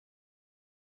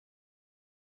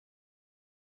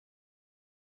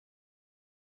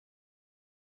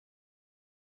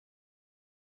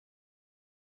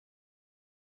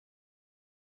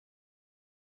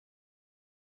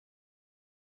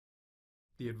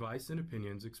The advice and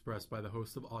opinions expressed by the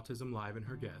host of Autism Live and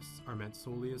her guests are meant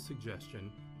solely as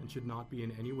suggestion and should not be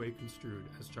in any way construed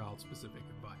as child-specific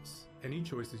advice. Any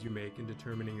choices you make in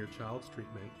determining your child's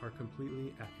treatment are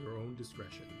completely at your own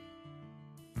discretion.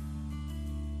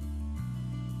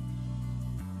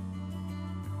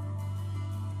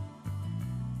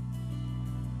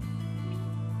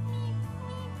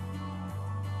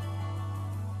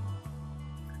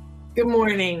 Good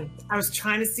morning. I was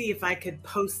trying to see if I could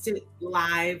post it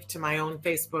live to my own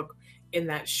Facebook in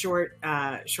that short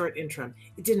intro.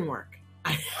 It didn't work.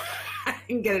 I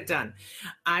didn't get it done.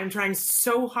 I'm trying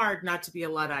so hard not to be a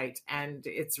Luddite, and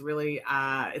it's really,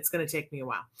 it's going to take me a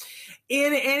while.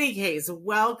 In any case,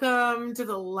 welcome to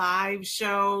the live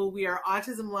show. We are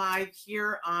Autism Live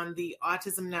here on the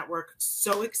Autism Network.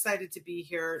 So excited to be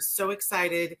here. So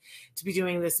excited to be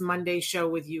doing this Monday show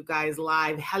with you guys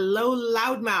live. Hello,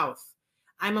 Loudmouth.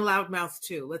 I'm a loudmouth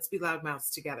too. Let's be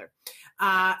loudmouths together.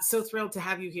 So thrilled to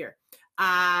have you here.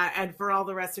 And for all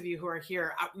the rest of you who are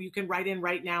here, you can write in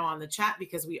right now on the chat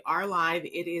because we are live.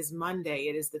 It is Monday.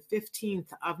 It is the 15th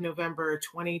of November,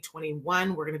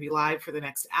 2021. We're going to be live for the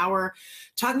next hour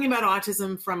talking about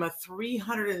autism from a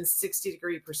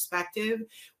 360-degree perspective.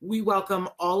 We welcome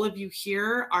all of you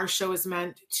here. Our show is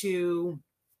meant to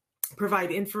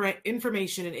provide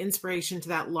information and inspiration to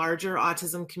that larger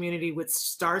autism community, which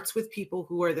starts with people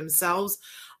who are themselves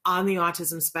on the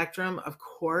autism spectrum, of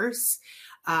course.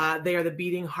 They are the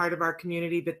beating heart of our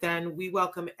community, but then we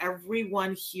welcome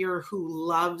everyone here who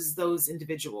loves those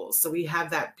individuals. So we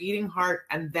have that beating heart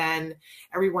and then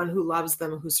everyone who loves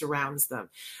them, who surrounds them.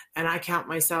 And I count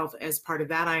myself as part of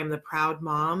that. I am the proud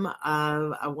mom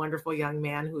of a wonderful young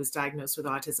man who was diagnosed with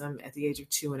autism at the age of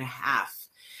 2.5.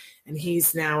 And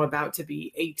he's now about to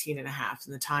be 18 and a half,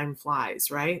 and the time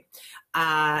flies, right?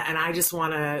 And I just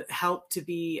want to help to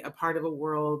be a part of a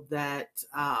world that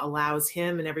allows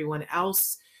him and everyone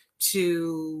else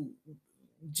to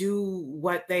do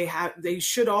what they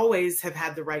should always have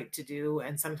had the right to do.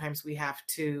 And sometimes we have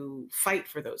to fight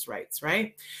for those rights,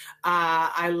 right?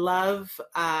 I love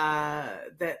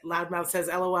that Loudmouth says,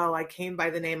 LOL, I came by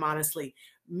the name honestly.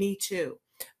 Me too.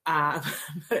 And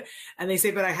they say,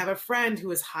 but I have a friend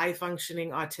who is high functioning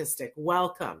autistic.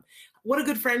 Welcome. What a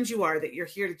good friend you are that you're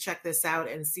here to check this out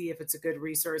and see if it's a good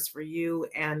resource for you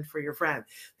and for your friend.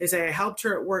 They say, I helped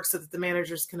her at work so that the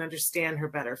managers can understand her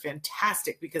better.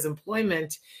 Fantastic, because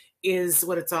employment is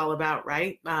what it's all about,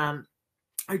 right? Our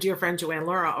dear friend Joanne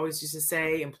Laura always used to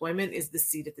say, employment is the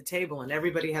seat at the table, and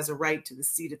everybody has a right to the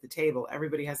seat at the table.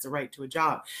 Everybody has the right to a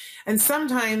job. And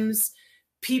sometimes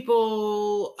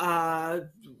people,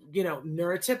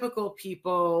 neurotypical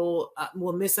people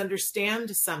will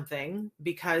misunderstand something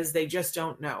because they just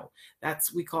don't know.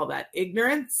 We call that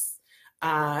ignorance,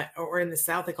 or in the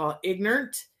South, they call it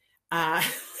ignorant. At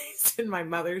least in my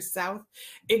mother's South,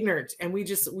 ignorant. And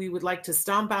we would like to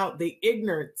stomp out the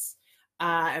ignorance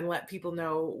and let people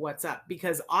know what's up,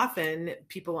 because often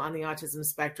people on the autism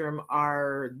spectrum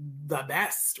are the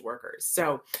best workers.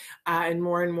 So, and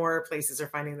more places are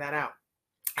finding that out.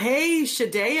 Hey,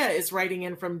 Shadea is writing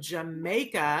in from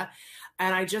Jamaica,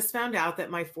 and I just found out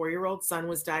that my 4-year-old son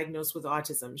was diagnosed with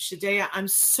autism. Shadea, I'm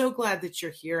so glad that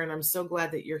you're here, and I'm so glad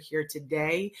that you're here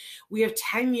today. We have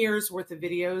 10 years worth of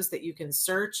videos that you can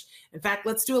search. In fact,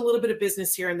 let's do a little bit of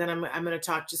business here, and then I'm going to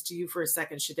talk just to you for a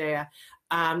second, Shadea,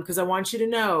 because I want you to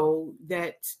know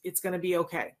that it's going to be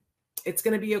okay. It's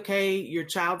going to be okay. Your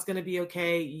child's going to be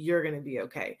okay. You're going to be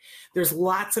okay. There's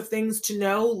lots of things to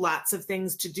know, lots of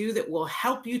things to do that will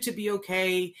help you to be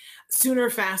okay sooner,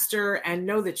 faster, and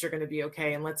know that you're going to be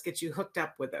okay. And let's get you hooked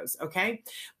up with those. Okay.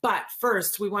 But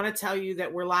first, we want to tell you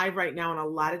that we're live right now on a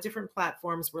lot of different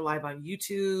platforms. We're live on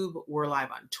YouTube. We're live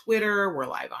on Twitter. We're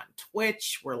live on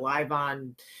Twitch. We're live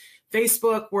on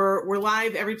Facebook. We're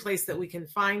live every place that we can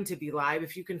find to be live.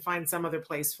 If you can find some other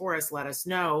place for us, let us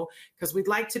know, because we'd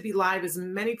like to be live as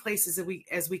many places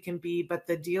as we can be. But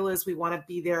the deal is we want to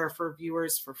be there for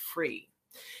viewers for free.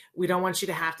 We don't want you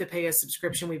to have to pay a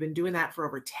subscription. We've been doing that for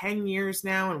over 10 years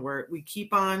now, and we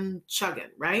keep on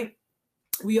chugging, right?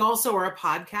 We also are a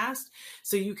podcast,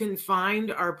 so you can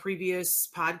find our previous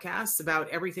podcasts about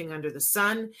everything under the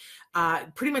sun.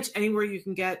 Pretty much anywhere you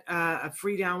can get a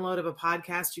free download of a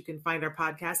podcast, you can find our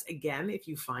podcast. Again, if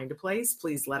you find a place,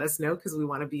 please let us know, because we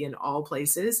want to be in all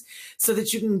places so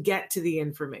that you can get to the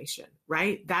information,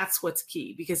 right? That's what's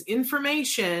key, because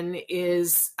information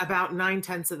is about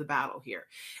 9/10 of the battle here.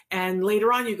 And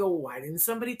later on you go, why didn't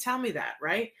somebody tell me that,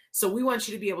 right? So we want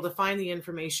you to be able to find the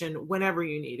information whenever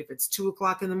you need. If it's 2:00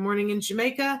 o'clock in the morning in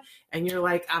Jamaica and you're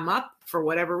like, I'm up for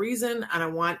whatever reason and I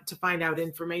want to find out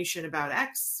information about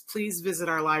X, please visit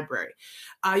our library.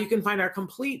 You can find our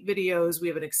complete videos. We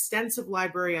have an extensive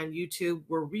library on YouTube.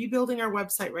 We're rebuilding our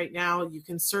website right now. You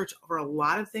can search for a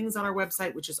lot of things on our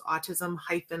website, which is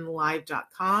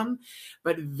autism-live.com.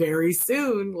 But very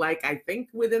soon, like I think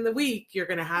within the week, you're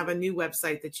going to have a new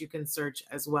website that you can search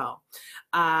as well.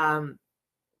 But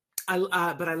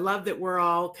I love that we're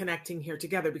all connecting here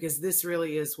together because this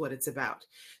really is what it's about.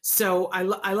 So I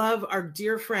love our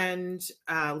dear friend,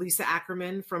 Lisa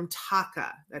Ackerman from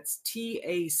TACA. That's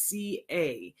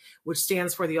TACA, which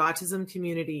stands for the Autism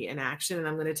Community in Action. And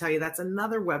I'm going to tell you, that's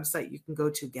another website you can go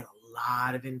to get a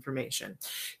lot of information.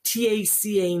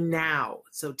 TACA Now.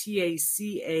 So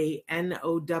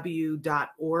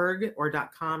TACANOW.org or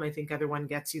 .com. I think either one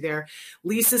gets you there.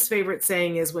 Lisa's favorite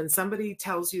saying is when somebody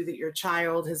tells you that your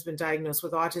child has been diagnosed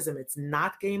with autism, it's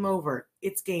not game over,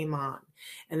 it's game on.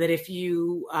 And that if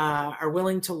you are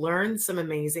willing to learn some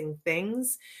amazing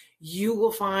things, you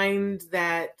will find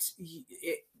that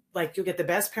you'll get the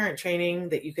best parent training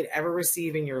that you could ever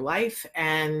receive in your life.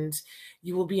 And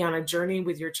you will be on a journey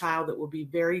with your child that will be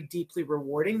very deeply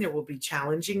rewarding. There will be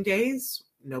challenging days.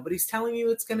 Nobody's telling you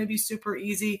it's going to be super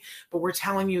easy, but we're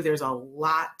telling you there's a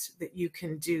lot that you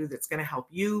can do that's going to help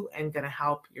you and going to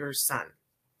help your son.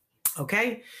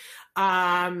 Okay.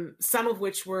 Some of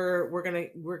which we're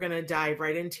gonna dive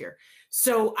right into here.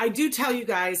 So I do tell you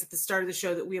guys at the start of the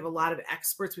show that we have a lot of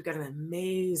experts. We've got an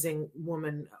amazing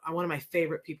woman, one of my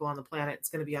favorite people on the planet. It's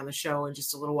going to be on the show in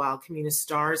just a little while. Kamina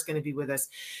Starr is going to be with us.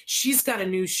 She's got a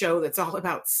new show that's all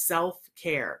about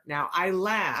self-care. Now I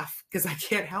laugh because I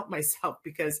can't help myself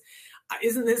because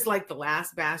isn't this like the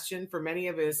last bastion for many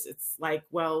of us? It's like,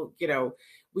 well,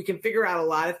 we can figure out a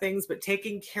lot of things, but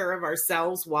taking care of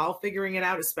ourselves while figuring it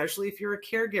out, especially if you're a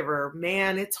caregiver,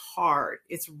 man, it's hard.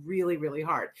 It's really, really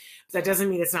hard. But that doesn't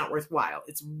mean it's not worthwhile.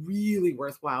 It's really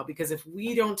worthwhile because if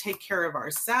we don't take care of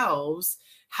ourselves,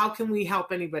 how can we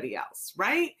help anybody else,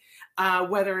 right?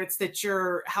 Whether it's that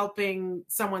you're helping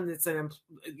someone that's an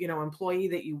employee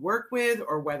that you work with,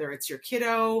 or whether it's your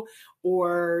kiddo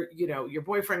or your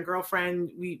boyfriend,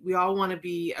 girlfriend, we all want to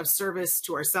be of service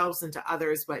to ourselves and to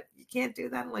others, but you can't do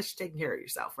that unless you're taking care of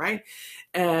yourself, right?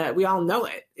 We all know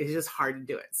it. It's just hard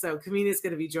to do it. So Kamina is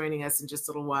going to be joining us in just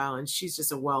a little while, and she's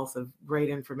just a wealth of great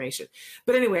information.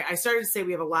 But anyway, I started to say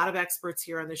we have a lot of experts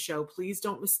here on the show. Please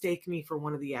don't mistake me for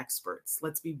one of the experts.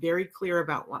 Let's be very clear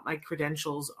about what my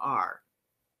credentials are.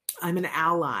 I'm an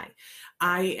ally.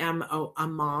 I am a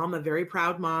mom, a very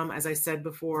proud mom, as I said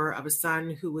before, of a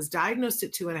son who was diagnosed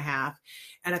at 2.5.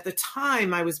 And at the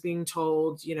time I was being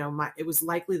told, it was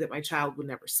likely that my child would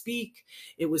never speak.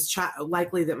 It was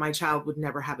likely that my child would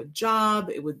never have a job.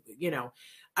 It would,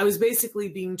 I was basically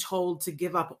being told to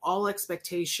give up all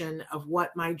expectation of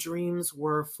what my dreams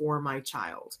were for my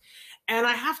child. And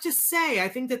I have to say, I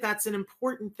think that that's an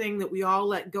important thing, that we all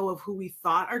let go of who we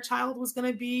thought our child was going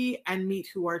to be and meet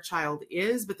who our child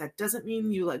is. But that doesn't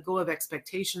mean you let go of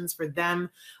expectations for them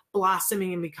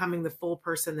blossoming and becoming the full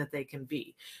person that they can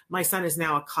be. My son is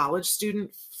now a college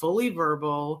student, fully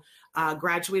verbal,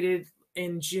 graduated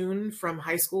in June from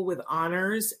high school with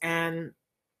honors. And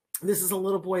this is a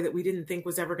little boy that we didn't think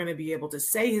was ever going to be able to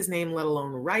say his name, let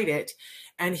alone write it.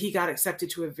 And he got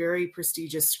accepted to a very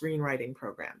prestigious screenwriting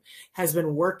program, has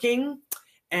been working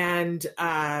and,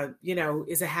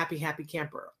 is a happy, happy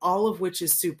camper, all of which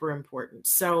is super important.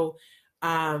 So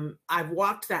I've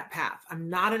walked that path.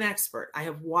 I'm not an expert. I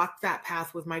have walked that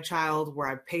path with my child where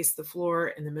I paced the floor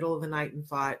in the middle of the night and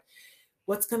thought,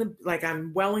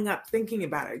 I'm welling up thinking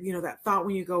about it. That thought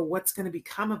when you go, what's going to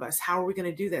become of us? How are we going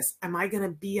to do this? Am I going to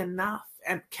be enough?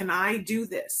 And can I do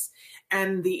this?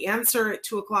 And the answer at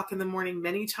 2:00 in the morning,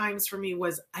 many times for me,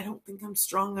 was, I don't think I'm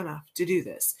strong enough to do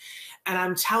this. And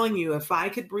I'm telling you, if I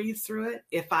could breathe through it,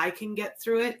 if I can get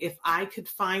through it, if I could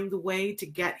find the way to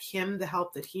get him the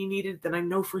help that he needed, then I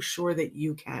know for sure that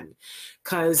you can,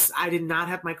 because I did not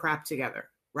have my crap together.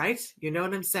 Right? You know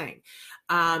what I'm saying?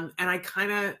 And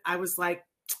I was like,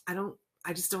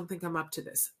 I just don't think I'm up to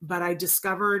this. But I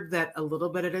discovered that a little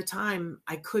bit at a time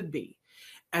I could be.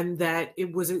 And that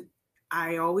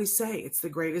I always say it's the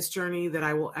greatest journey that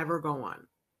I will ever go on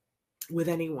with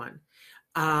anyone.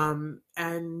 And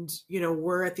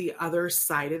we're at the other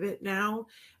side of it now.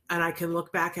 And I can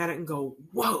look back at it and go,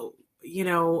 whoa,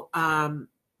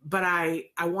 but I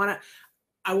want to,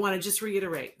 I want to just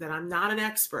reiterate that I'm not an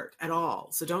expert at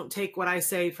all. So don't take what I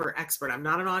say for expert. I'm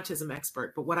not an autism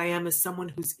expert, but what I am is someone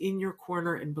who's in your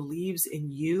corner and believes in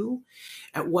you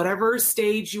at whatever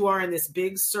stage you are in this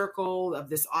big circle of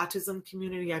this autism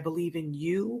community. I believe in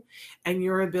you and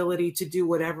your ability to do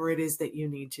whatever it is that you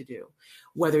need to do.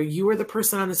 Whether you are the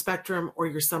person on the spectrum or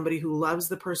you're somebody who loves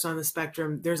the person on the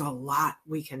spectrum, there's a lot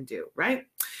we can do, right?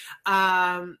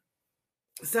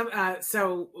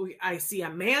 So I see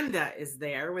Amanda is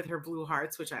there with her blue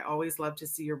hearts, which I always love to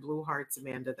see your blue hearts,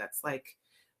 Amanda. That's like,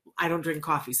 I don't drink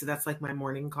coffee, so that's like my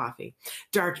morning coffee.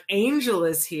 Dark Angel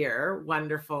is here.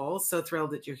 Wonderful. So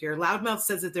thrilled that you're here. Loudmouth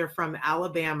says that they're from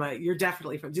Alabama. You're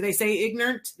definitely from, do they say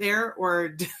ignorant there,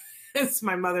 or does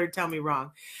my mother tell me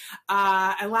wrong?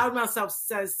 And Loudmouth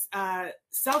says,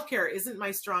 self-care isn't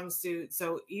my strong suit.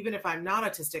 So even if I'm not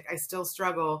autistic, I still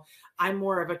struggle. I'm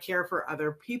more of a care for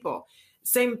other people.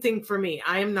 Same thing for me.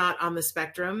 I am not on the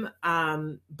spectrum,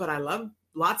 but I love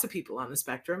lots of people on the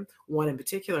spectrum, one in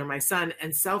particular, my son,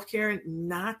 and self-care,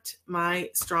 not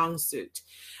my strong suit.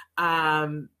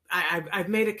 I've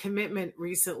made a commitment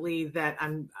recently that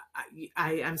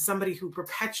I'm somebody who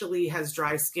perpetually has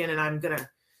dry skin, and I'm gonna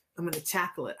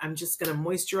tackle it. I'm just gonna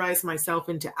moisturize myself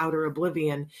into outer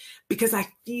oblivion because I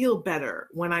feel better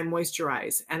when I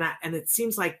moisturize, and it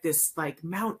seems like this like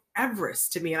Mount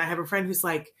Everest to me. And I have a friend who's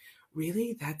like,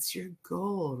 really? That's your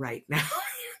goal right now?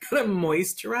 You're gonna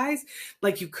moisturize?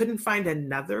 Like you couldn't find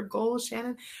another goal,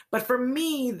 Shannon? But for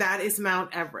me, that is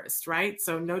Mount Everest, right?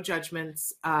 So no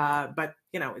judgments, but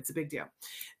you know, it's a big deal.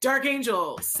 Dark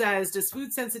Angel says, does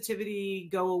food sensitivity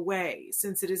go away?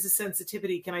 Since it is a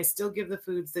sensitivity, can I still give the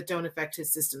foods that don't affect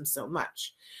his system so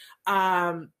much?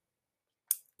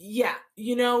 Yeah,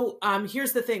 you know,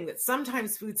 here's the thing, that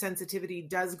sometimes food sensitivity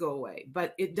does go away,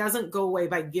 but it doesn't go away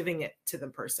by giving it to the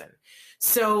person.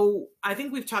 So I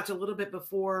think we've talked a little bit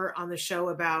before on the show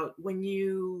about when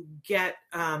you get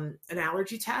an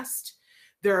allergy test,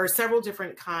 there are several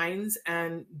different kinds,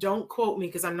 and don't quote me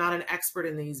because I'm not an expert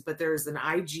in these, but there's an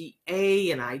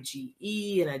IgA, an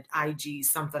IgE, and an IG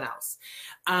something else.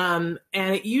 And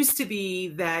it used to be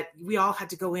that we all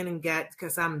had to go in and get,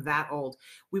 because I'm that old,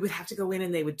 we would have to go in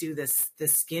and they would do the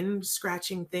skin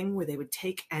scratching thing where they would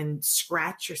take and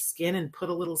scratch your skin and put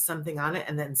a little something on it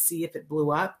and then see if it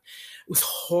blew up. It was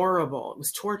horrible. It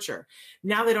was torture.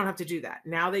 Now they don't have to do that.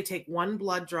 Now they take one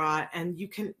blood draw, and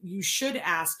you should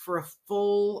ask for a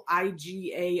full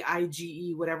IgA,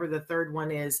 IgE, whatever the third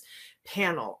one is,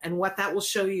 panel. And what that will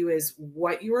show you is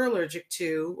what you are allergic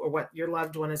to, or what your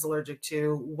loved one is allergic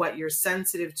to, what you're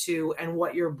sensitive to, and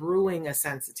what you're brewing a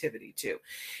sensitivity to.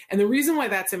 And the reason why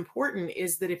that's important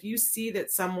is that if you see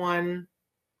that someone,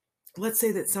 let's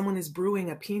say that someone is brewing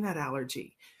a peanut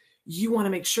allergy, you want to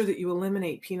make sure that you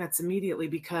eliminate peanuts immediately,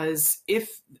 because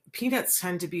if peanuts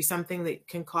tend to be something that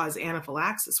can cause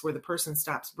anaphylaxis where the person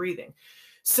stops breathing.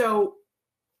 So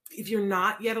if you're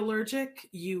not yet allergic,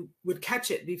 you would catch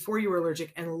it before you were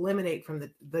allergic and eliminate from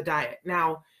the diet.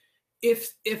 Now,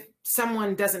 if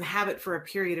someone doesn't have it for a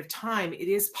period of time, it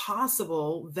is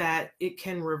possible that it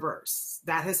can reverse.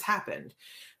 That has happened.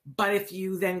 But if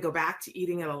you then go back to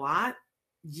eating it a lot,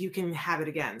 you can have it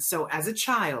again. So as a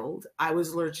child, I was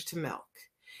allergic to milk,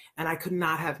 and I could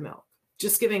not have milk.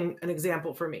 Just giving an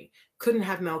example for me, couldn't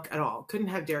have milk at all, couldn't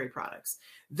have dairy products.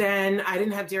 Then I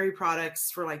didn't have dairy products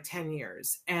for like 10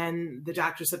 years. And the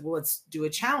doctor said, well, let's do a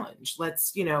challenge.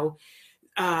 Let's,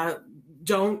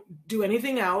 don't do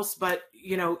anything else, but,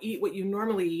 eat what you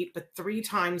normally eat, but 3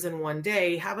 times in one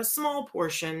day, have a small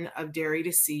portion of dairy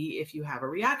to see if you have a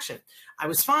reaction. I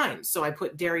was fine. So I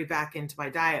put dairy back into my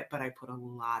diet, but I put a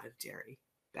lot of dairy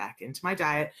back into my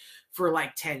diet for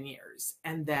like 10 years.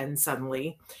 And then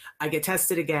suddenly I get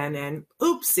tested again, and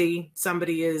oopsie,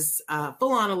 somebody is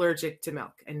full on allergic to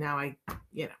milk. And now and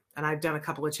I've done a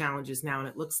couple of challenges now, and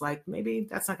it looks like maybe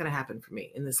that's not going to happen for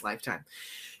me in this lifetime.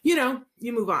 You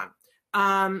move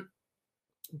on.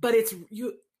 But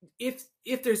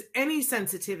if there's any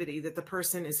sensitivity that the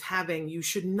person is having, you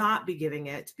should not be giving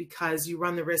it, because you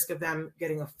run the risk of them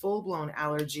getting a full-blown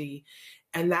allergy.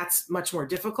 And that's much more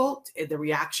difficult. The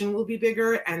reaction will be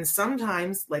bigger. And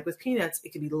sometimes, like with peanuts,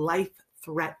 it can be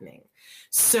life-threatening.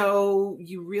 So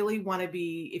you really want to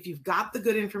be, if you've got the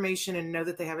good information and know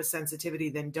that they have a sensitivity,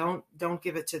 then don't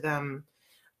give it to them,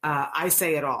 I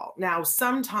say at all. Now,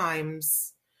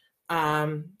 sometimes,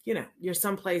 you're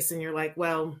someplace and you're like,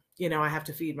 well, I have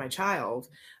to feed my child.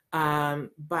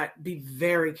 But be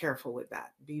very careful with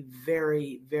that. Be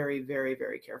very, very, very,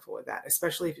 very careful with that,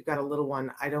 especially if you've got a little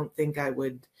one. I don't think I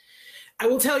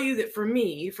will tell you that for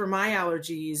me, for my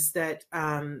allergies, that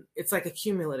it's like a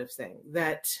cumulative thing,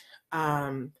 that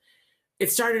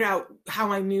it started out,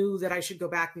 how I knew that I should go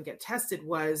back and get tested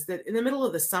was that in the middle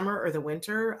of the summer or the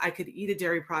winter, I could eat a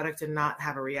dairy product and not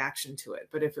have a reaction to it.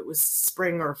 But if it was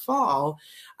spring or fall,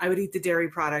 I would eat the dairy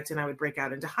product and I would break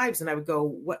out into hives, and I would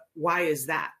go, why is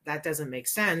that? That doesn't make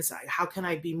sense. How can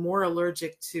I be more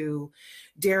allergic to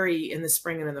dairy in the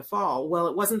spring and in the fall? Well,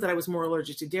 it wasn't that I was more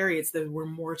allergic to dairy. It's that there were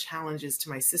more challenges to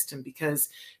my system because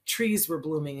trees were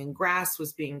blooming and grass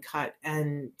was being cut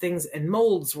and things and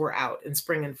molds were out in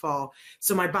spring and fall.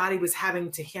 So my body was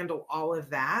having to handle all of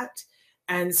that.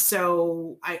 And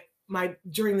so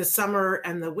during the summer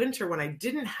and the winter, when I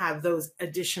didn't have those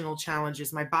additional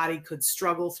challenges, my body could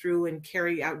struggle through and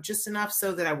carry out just enough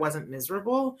so that I wasn't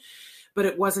miserable, but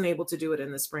it wasn't able to do it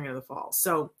in the spring or the fall.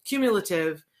 So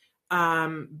cumulative,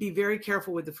 be very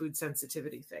careful with the food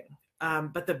sensitivity thing.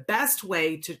 But the best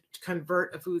way to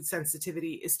convert a food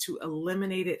sensitivity is to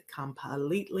eliminate it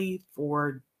completely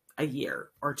for a year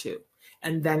or two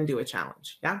and then do a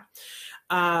challenge. Yeah.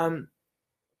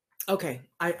 Okay.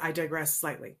 I digress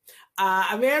slightly.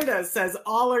 Amanda says,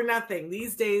 all or nothing.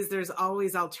 These days, there's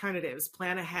always alternatives.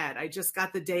 Plan ahead. I just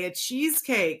got the Daiya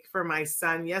cheesecake for my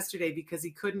son yesterday because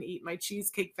he couldn't eat my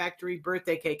Cheesecake Factory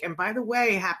birthday cake. And by the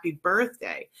way, happy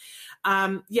birthday.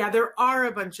 Yeah, there are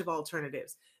a bunch of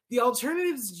alternatives. The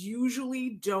alternatives usually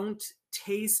don't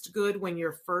taste good when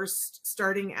you're first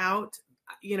starting out.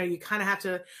 You know, you kind of have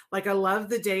to, like, I love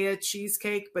the Daiya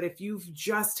cheesecake, but if you've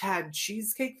just had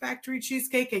Cheesecake Factory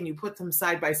cheesecake and you put them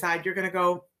side by side, you're going to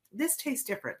go, this tastes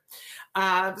different.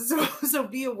 So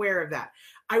be aware of that.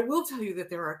 I will tell you that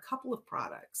there are a couple of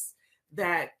products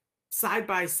that side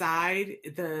by side,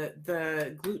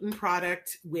 the gluten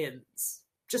product wins.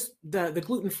 Just the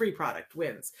gluten-free product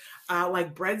wins.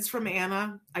 Like breads from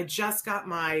Anna. I just got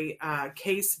my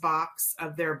case box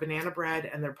of their banana bread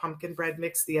and their pumpkin bread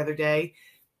mix the other day.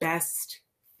 Best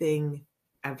thing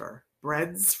ever.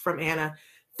 Breads from Anna.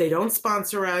 They don't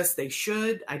sponsor us. They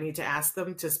should. I need to ask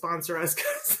them to sponsor us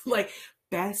because, like,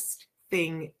 best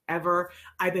thing ever.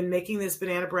 I've been making this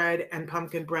banana bread and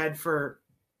pumpkin bread for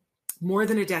more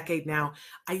than a decade now.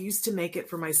 I used to make it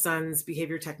for my son's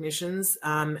behavior technicians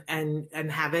and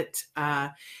have it.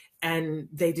 And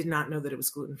they did not know that it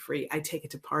was gluten-free. I take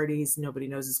it to parties. Nobody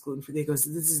knows it's gluten-free. They go, this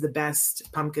is the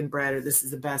best pumpkin bread, or this is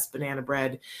the best banana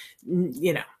bread.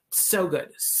 You know, so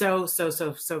good. So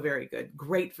very good.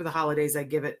 Great for the holidays. I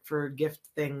give it for gift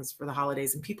things for the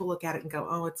holidays. And people look at it and go,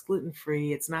 oh, it's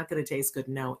gluten-free. It's not going to taste good.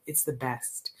 No, it's the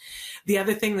best. The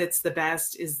other thing that's the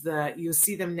best is you'll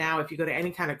see them now if you go to any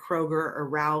kind of Kroger or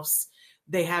Ralph's,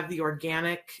 they have the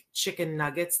organic chicken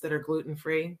nuggets that are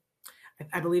gluten-free.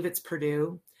 I believe it's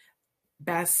Purdue.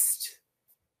 Best.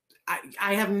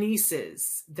 I have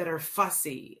nieces that are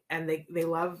fussy and they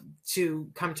love to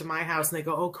come to my house and they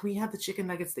go, oh, can we have the chicken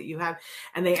nuggets that you have?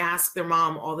 And they ask their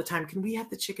mom all the time, can we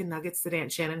have the chicken nuggets that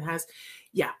Aunt Shannon has?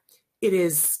 Yeah, it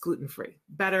is gluten-free.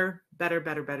 Better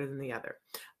than the other.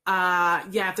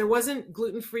 Yeah, if there wasn't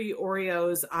gluten-free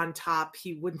Oreos on top,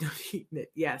 he wouldn't have eaten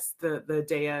it. Yes, the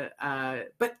Daiya,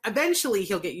 but eventually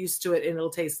he'll get used to it and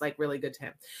it'll taste like really good to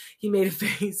him. He made a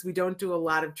face. We don't do a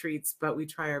lot of treats, but we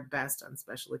try our best on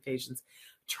special occasions.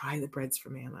 Try the breads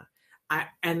from Anna.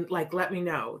 And like, let me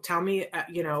know. Tell me,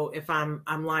 if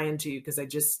I'm lying to you, because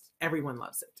everyone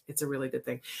loves it. It's a really good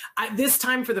thing. This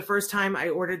time, for the first time,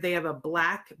 they have a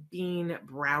black bean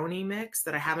brownie mix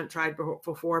that I haven't tried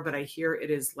before, but I hear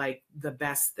it is like the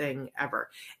best thing ever.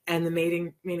 And the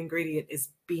main ingredient is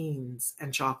beans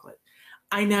and chocolate.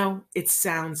 I know it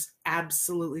sounds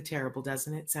absolutely terrible,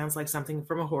 doesn't it? Sounds like something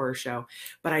from a horror show,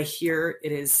 but I hear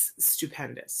it is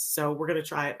stupendous. So we're going to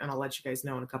try it and I'll let you guys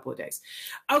know in a couple of days.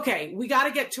 Okay, we got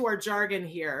to get to our jargon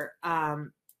here.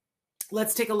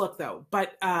 Let's take a look though.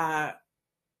 But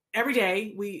every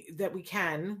day that we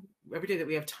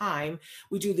have time,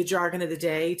 we do the jargon of the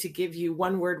day to give you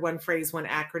one word, one phrase, one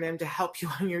acronym to help you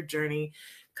on your journey.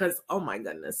 Because, oh my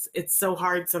goodness, it's so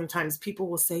hard sometimes. People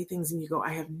will say things and you go,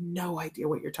 I have no idea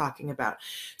what you're talking about.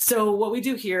 So what we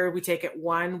do here, we take it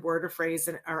one word or phrase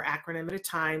or acronym at a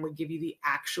time. We give you the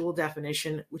actual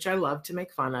definition, which I love to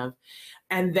make fun of.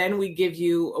 And then we give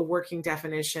you a working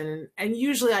definition. And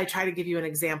usually I try to give you an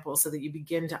example so that you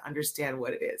begin to understand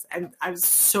what it is. And I'm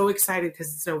so excited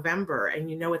because it's November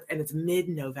and and it's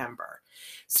mid-November.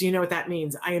 So you know what that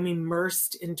means. I am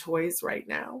immersed in toys right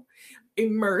now.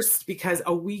 Immersed because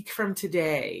a week from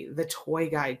today, the toy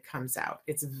guide comes out.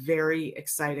 It's very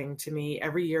exciting to me.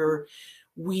 Every year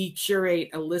we curate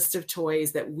a list of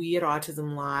toys that we at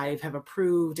Autism Live have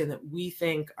approved and that we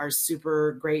think are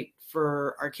super great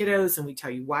for our kiddos. And we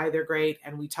tell you why they're great.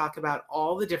 And we talk about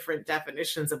all the different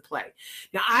definitions of play.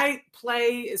 Now,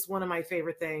 play is one of my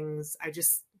favorite things.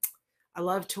 I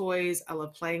love toys. I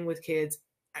love playing with kids.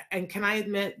 And can I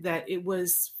admit that it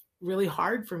was really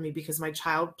hard for me because my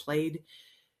child played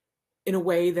in a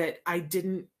way that I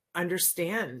didn't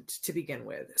understand to begin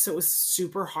with. So it was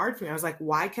super hard for me. I was like,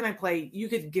 why can I play? You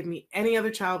could give me any other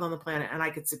child on the planet and I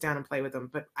could sit down and play with them,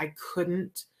 but I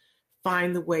couldn't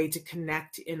find the way to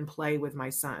connect in play with my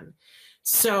son.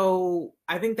 So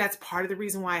I think that's part of the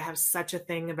reason why I have such a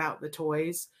thing about the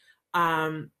toys.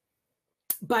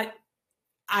 But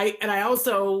I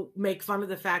also make fun of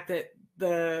the fact that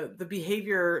the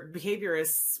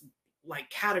behaviorists like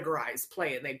categorize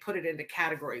play and they put it into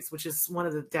categories, which is one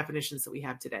of the definitions that we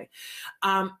have today.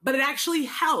 But it actually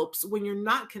helps when you're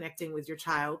not connecting with your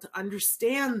child to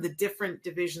understand the different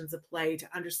divisions of play, to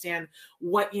understand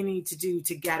what you need to do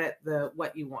to get at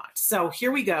what you want. So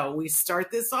here we go. We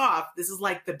start this off. This is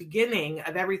like the beginning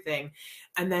of everything.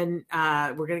 And then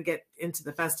we're going to get into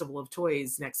the Festival of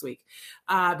Toys next week.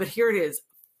 But here it is.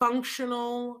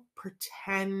 Functional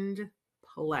pretend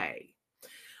play.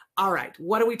 All right,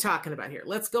 what are we talking about here?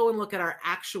 Let's go and look at our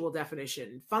actual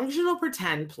definition. Functional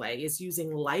pretend play is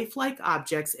using lifelike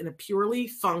objects in a purely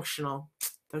functional,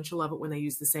 don't you love it when they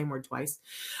use the same word twice?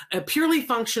 A purely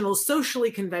functional,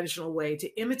 socially conventional way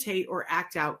to imitate or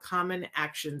act out common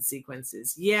action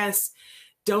sequences. Yes,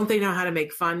 don't they know how to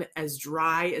make fun as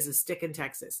dry as a stick in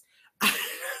Texas? Doesn't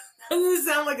it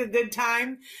sound like a good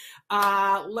time?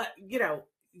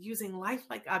 Using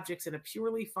lifelike objects in a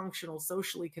purely functional,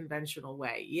 socially conventional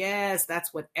way. Yes,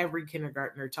 that's what every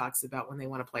kindergartner talks about when they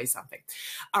want to play something.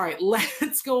 All right,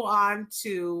 let's go on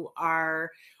to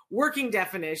our working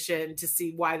definition to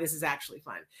see why this is actually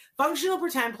fun. Functional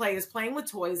pretend play is playing with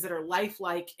toys that are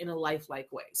lifelike in a lifelike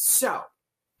way. So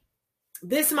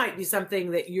this might be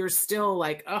something that you're still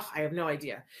like, oh, I have no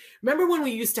idea. Remember when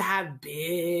we used to have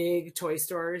big toy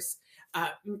stores?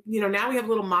 Now we have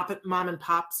little mom and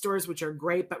pop stores, which are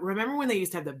great. But remember when they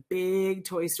used to have the big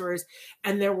toy stores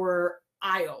and there were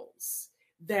aisles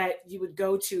that you would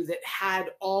go to that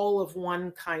had all of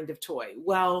one kind of toy?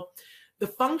 Well, the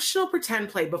functional pretend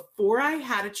play before I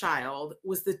had a child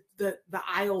was the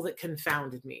aisle that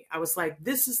confounded me. I was like,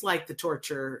 this is like the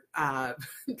torture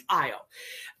aisle,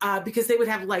 because they would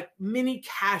have like mini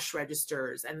cash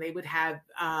registers and they would have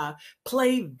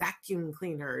play vacuum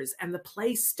cleaners and the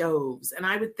play stoves. And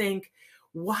I would think,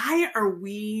 why are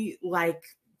we like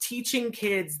teaching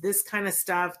kids this kind of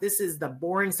stuff? This is the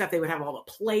boring stuff. They would have all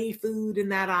the play food in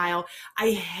that aisle. I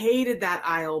hated that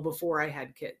aisle before I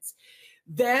had kids.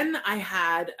 Then I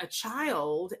had a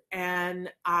child, and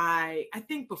I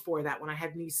think before that, when I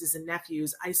had nieces and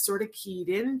nephews, I sort of keyed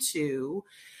into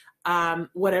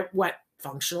what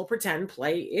functional pretend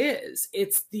play is.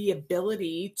 It's the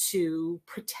ability to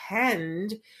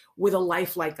pretend with a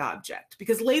lifelike object,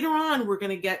 because later on we're going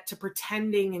to get to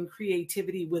pretending and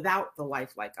creativity without the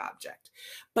lifelike object.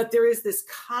 But there is this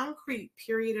concrete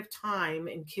period of time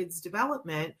in kids'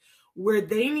 development where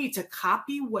they need to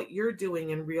copy what you're doing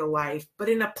in real life, but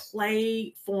in a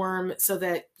play form, so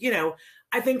that,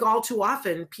 I think all too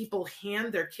often people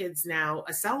hand their kids now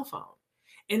a cell phone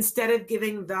instead of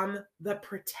giving them the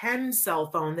pretend cell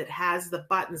phone that has the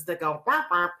buttons that go whap,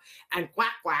 whap, and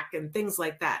quack, quack, and things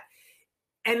like that.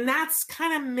 And that's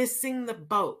kind of missing the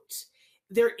boat.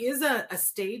 There is a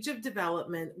stage of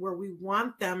development where we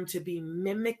want them to be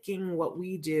mimicking what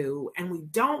we do, and we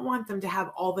don't want them to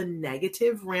have all the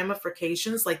negative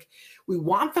ramifications. Like, we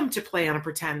want them to play on a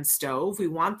pretend stove. We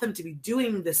want them to be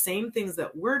doing the same things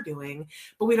that we're doing,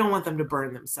 but we don't want them to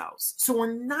burn themselves. So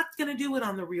we're not going to do it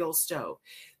on the real stove.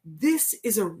 This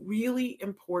is a really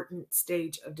important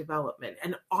stage of development,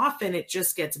 and often it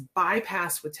just gets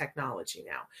bypassed with technology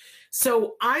now.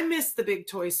 So I miss the big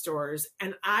toy stores,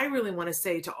 and I really want to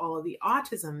say to all of the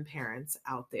autism parents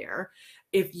out there,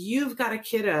 if you've got a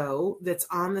kiddo that's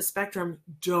on the spectrum,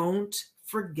 don't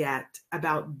forget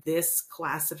about this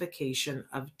classification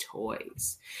of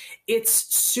toys. It's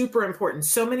super important.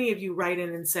 So many of you write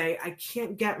in and say, I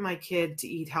can't get my kid to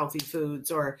eat healthy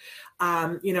foods, or,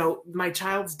 my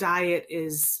child's diet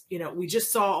is, we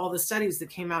just saw all the studies that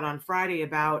came out on Friday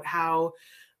about how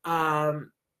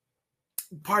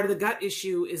part of the gut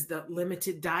issue is the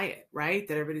limited diet, right?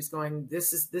 That everybody's going,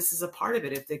 this is a part of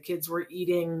it. If the kids were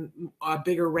eating a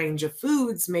bigger range of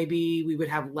foods, maybe we would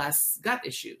have less gut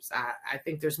issues. I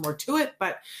think there's more to it,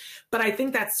 but I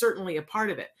think that's certainly a part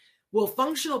of it. Well,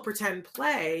 functional pretend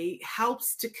play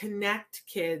helps to connect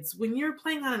kids. When you're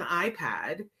playing on an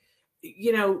iPad,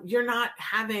 you're not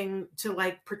having to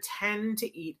like pretend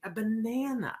to eat a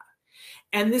banana.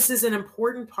 And this is an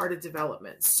important part of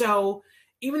development. So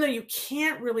even though you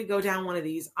can't really go down one of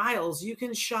these aisles, you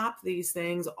can shop these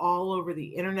things all over the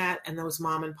internet and those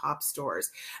mom and pop stores.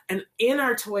 And in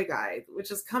our toy guide,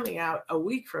 which is coming out a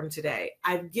week from today,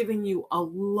 I've given you a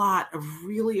lot of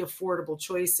really affordable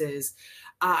choices.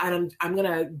 And I'm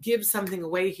going to give something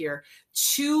away here.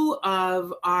 Two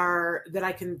of our that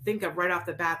I can think of right off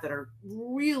the bat that are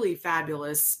really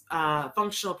fabulous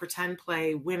functional pretend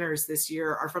play winners this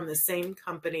year are from the same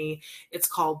company. It's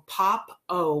called Popover.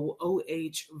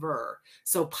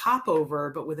 So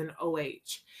Popover, but with an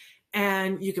OH.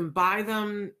 And you can buy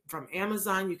them from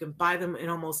Amazon. You can buy them in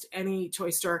almost any toy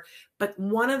store. But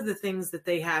one of the things that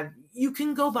they have, you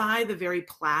can go buy the very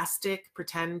plastic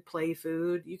pretend play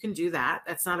food. You can do that.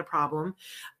 That's not a problem.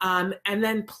 And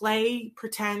then play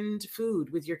pretend food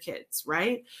with your kids,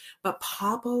 right? But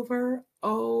Popover,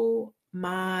 oh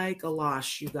my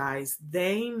gosh, you guys,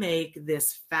 they make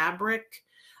this fabric,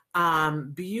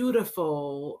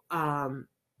 beautiful,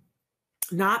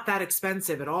 not that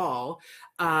expensive at all.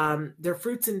 They're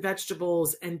fruits and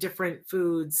vegetables and different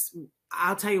foods.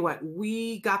 I'll tell you what,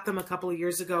 we got them a couple of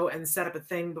years ago and set up a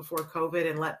thing before COVID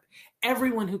and let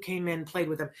everyone who came in played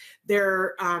with them.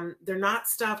 They're not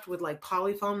stuffed with like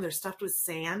polyfoam. They're stuffed with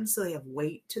sand, so they have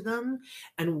weight to them.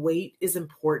 And weight is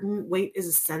important. Weight is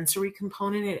a sensory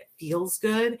component and it feels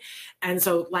good. And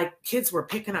so like kids were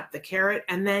picking up the carrot,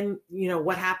 and then you know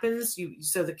what happens?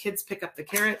 So the kids pick up the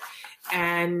carrot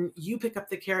and you pick up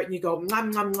the carrot and you go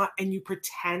mwah, mwah, mwah, and you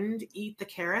pretend eat the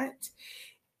carrot.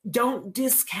 Don't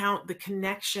discount the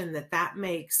connection that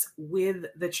makes with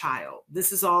the child.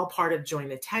 This is all part of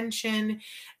joint attention,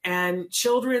 and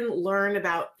children learn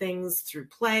about things through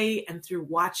play and through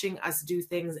watching us do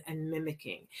things and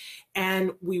mimicking.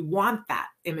 And we want that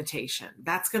imitation.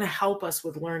 That's going to help us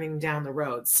with learning down the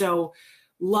road. So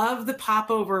love the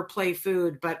Popover play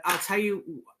food, but I'll tell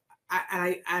you,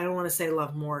 I don't want to say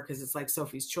love more because it's like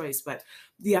Sophie's Choice, but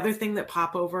the other thing that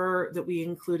Popover that we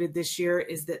included this year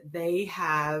is that they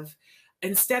have,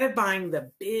 instead of buying the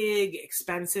big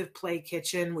expensive play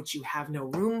kitchen, which you have no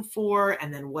room for,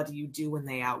 and then what do you do when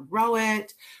they outgrow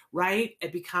it, right?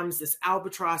 It becomes this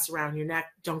albatross around your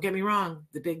neck. Don't get me wrong,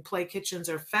 the big play kitchens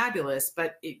are fabulous,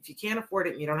 but if you can't afford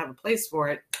it and you don't have a place for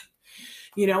it,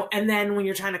 you know, and then when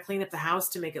you're trying to clean up the house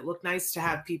to make it look nice to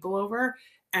have people over,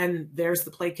 and there's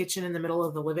the play kitchen in the middle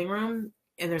of the living room,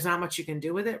 and there's not much you can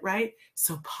do with it, right?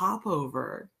 So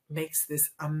Popover makes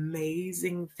this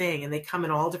amazing thing, and they come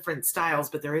in all different styles,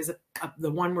 but there is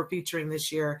the one we're featuring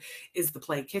this year is the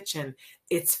play kitchen.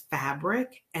 It's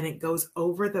fabric, and it goes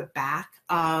over the back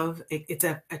of it's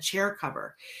a chair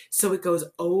cover, so it goes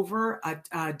over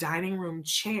a dining room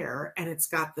chair, and it's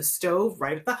got the stove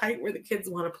right at the height where the kids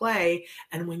want to play,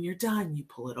 and when you're done you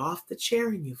pull it off the chair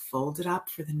and you fold it up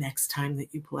for the next time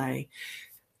that you play.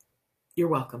 You're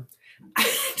welcome. You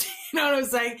know what I'm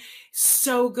saying?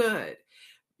 So good.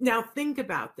 Now think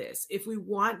about this. If we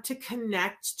want to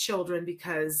connect children,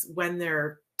 because when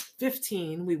they're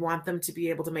 15, we want them to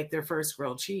be able to make their first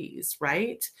grilled cheese,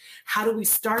 right? How do we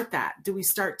start that? Do we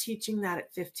start teaching that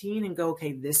at 15 and go,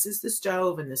 okay, this is the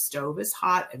stove and the stove is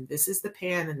hot and this is the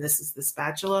pan and this is the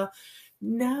spatula?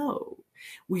 No,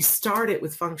 we start it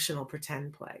with functional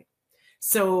pretend play.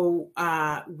 So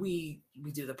we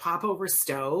do the Popover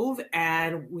stove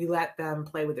and we let them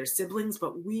play with their siblings,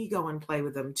 but we go and play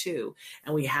with them too.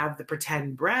 And we have the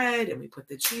pretend bread and we put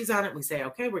the cheese on it. And we say,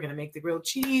 okay, we're going to make the grilled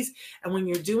cheese. And when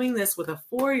you're doing this with a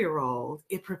 4-year-old,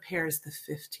 it prepares the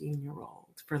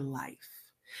 15-year-old for life.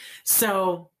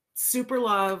 So super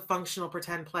love functional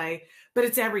pretend play, but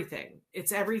it's everything.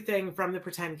 It's everything from the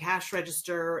pretend cash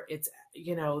register. It's,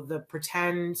 you know, the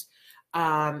pretend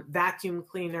vacuum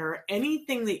cleaner,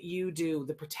 anything that you do,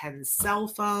 the pretend cell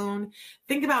phone.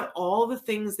 Think about all the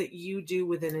things that you do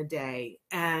within a day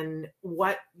and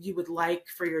what you would like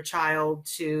for your child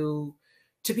to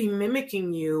be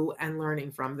mimicking you and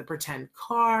learning from. The pretend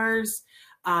cars.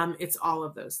 It's all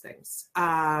of those things.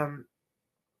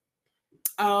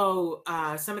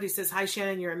 Somebody says, hi,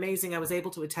 Shannon, you're amazing. I was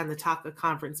able to attend the Taka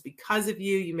conference because of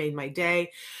you. You made my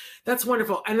day. That's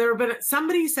wonderful. And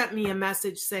somebody sent me a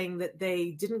message saying that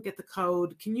they didn't get the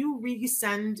code. Can you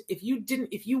resend? If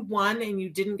you won and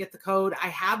you didn't get the code, I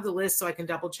have the list so I can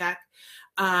double check.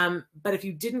 But if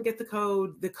you didn't get the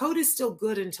code is still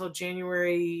good until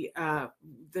January,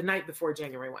 the night before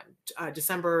January 1,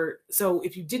 December. So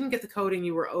if you didn't get the code and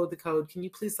you were owed the code, can you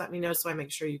please let me know so I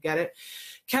make sure you get it?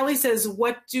 Kelly says,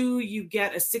 what do you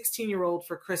get a 16-year-old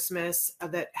for Christmas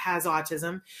that has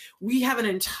autism? We have an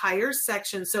entire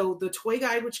section. So the toy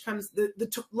guide, which comes,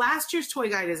 last year's toy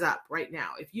guide is up right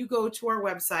now. If you go to our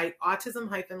website,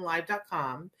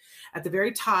 autism-live.com, at the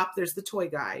very top, there's the toy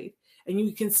guide. And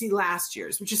you can see last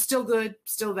year's, which is still good,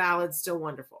 still valid, still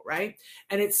wonderful, right?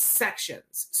 And it's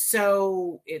sections.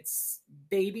 So it's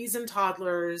babies and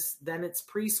toddlers, then it's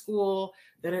preschool,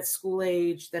 then it's school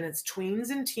age, then it's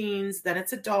tweens and teens, then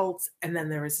it's adults, and then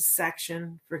there is a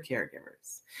section for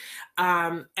caregivers.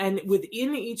 And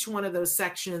within each one of those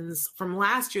sections from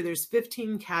last year, there's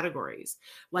 15 categories.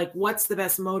 Like, what's the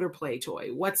best motor play toy?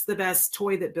 What's the best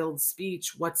toy that builds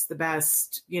speech? What's the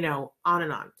best, on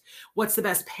and on. What's the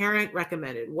best parent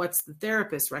recommended? What's the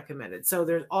therapist recommended? So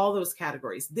there's all those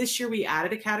categories. This year we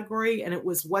added a category, and it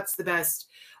was what's the best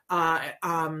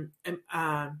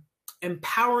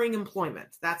empowering employment.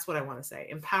 That's what I want to say.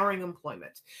 Empowering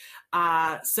employment.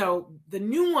 So the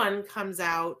new one comes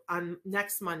out on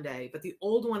next Monday, but the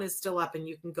old one is still up and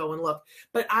you can go and look.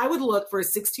 But I would look for a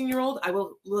 16-year-old. I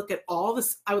will look at all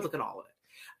this. I would look at all of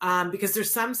it. Because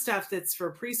there's some stuff that's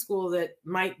for preschool that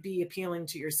might be appealing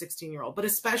to your 16-year-old, but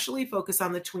especially focus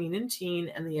on the tween and teen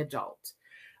and the adult.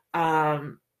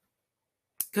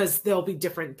 Because there'll be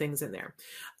different things in there.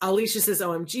 Alicia says,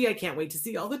 OMG, I can't wait to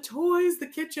see all the toys, the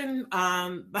kitchen,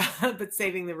 but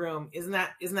saving the room. Isn't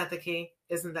that the key?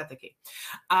 Isn't that the key?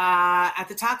 At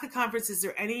the TACA conference, is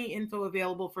there any info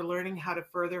available for learning how to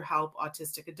further help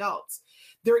autistic adults?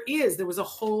 There is. There was a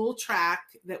whole track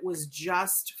that was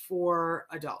just for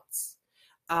adults,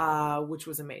 which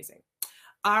was amazing.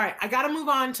 All right, I got to move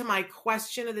on to my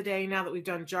question of the day now that we've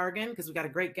done jargon, because we've got a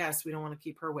great guest. We don't want to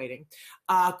keep her waiting.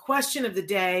 Question of the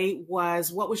day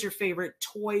was, what was your favorite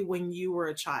toy when you were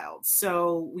a child?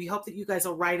 So we hope that you guys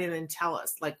will write in and tell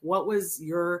us, like, what was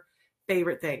your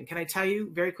favorite thing? Can I tell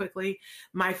you very quickly?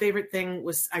 My favorite thing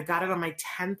was, I got it on my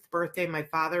 10th birthday. My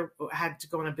father had to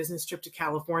go on a business trip to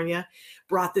California,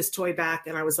 brought this toy back,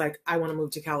 and I was like, I want to move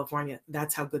to California.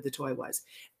 That's how good the toy was.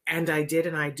 And I did,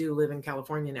 and I do live in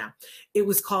California now. It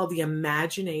was called the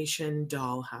Imagination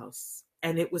Dollhouse.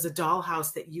 And it was a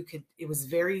dollhouse that it was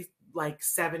very like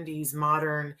 70s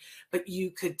modern, but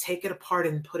you could take it apart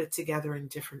and put it together in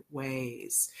different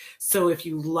ways. So if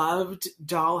you loved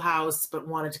Dollhouse, but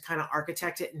wanted to kind of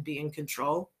architect it and be in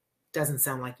control, doesn't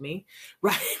sound like me,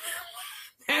 right?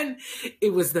 And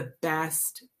it was the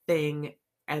best thing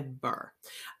ever,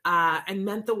 and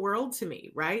meant the world to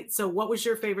me, right? So what was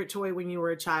your favorite toy when you were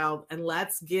a child? And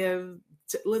let's give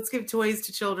toys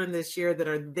to children this year that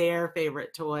are their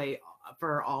favorite toy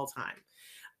for all time.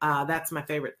 That's my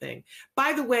favorite thing.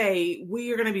 By the way,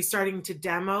 we are going to be starting to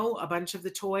demo a bunch of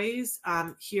the toys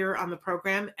here on the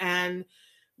program, and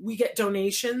we get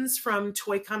donations from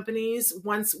toy companies.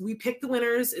 Once we pick the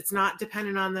winners, it's not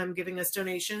dependent on them giving us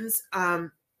donations.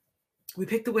 We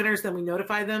pick the winners, then we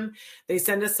notify them. They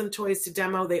send us some toys to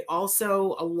demo. They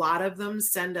also, a lot of them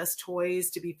send us toys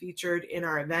to be featured in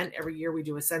our event. Every year we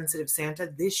do a Sensitive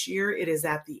Santa. This year it is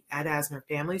at the Ed Asner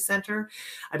Family Center.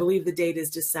 I believe the date is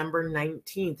December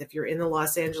 19th. If you're in the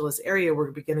Los Angeles area,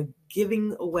 we're going to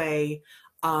giving away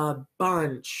a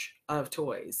bunch of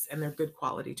toys, and they're good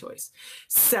quality toys.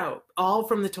 So all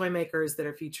from the toy makers that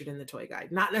are featured in the toy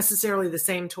guide, not necessarily the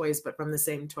same toys, but from the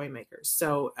same toy makers.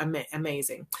 So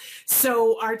amazing.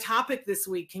 So our topic this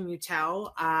week, can you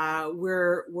tell,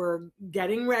 we're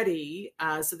getting ready.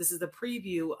 So this is the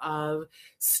preview of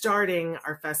starting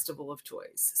our Festival of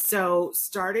Toys. So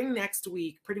starting next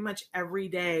week, pretty much every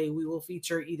day, we will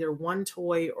feature either one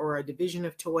toy or a division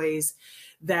of toys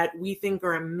that we think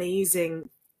are amazing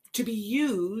to be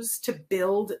used to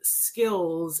build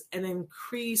skills and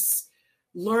increase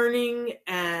learning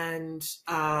and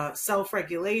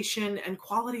self-regulation and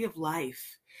quality of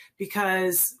life,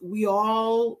 because we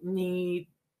all need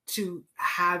to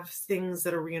have things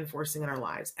that are reinforcing in our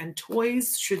lives, and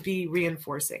toys should be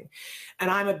reinforcing. And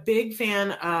I'm a big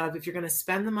fan of, if you're going to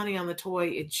spend the money on the toy,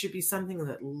 it should be something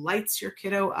that lights your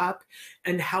kiddo up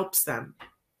and helps them.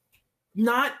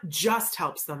 Not just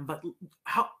helps them, but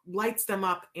lights them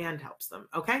up and helps them.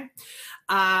 Okay.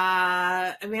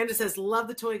 Amanda says, love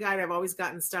the toy guide. I've always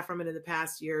gotten stuff from it in the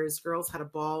past years. Girls had a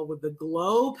ball with the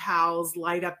Glow Pals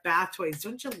light up bath toys.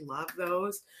 Don't you love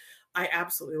those? I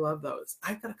absolutely love those.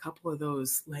 I've got a couple of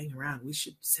those laying around. We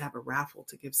should have a raffle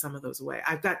to give some of those away.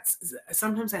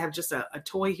 Sometimes I have just a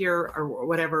toy here or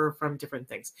whatever from different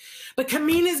things. But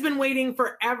Kamina's been waiting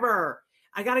forever.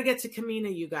 I got to get to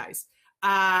Kamina, you guys.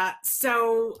 I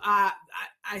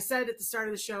said at the start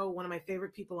of the show, one of my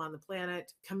favorite people on the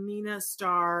planet, Kamina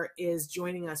Starr, is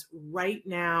joining us right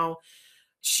now.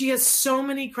 She has so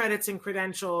many credits and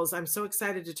credentials. I'm so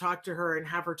excited to talk to her and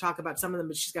have her talk about some of them,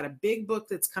 but she's got a big book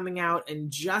that's coming out in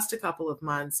just a couple of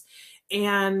months.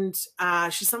 And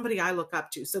she's somebody I look up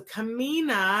to. So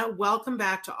Kamina, welcome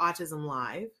back to Autism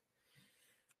Live.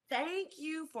 Thank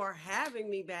you for having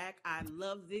me back. I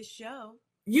love this show.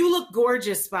 You look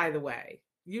gorgeous, by the way.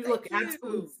 You Thank look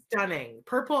absolutely you. stunning.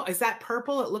 Purple, is that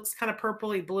purple? It looks kind of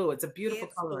purpley blue. It's a beautiful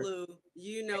It's color. blue.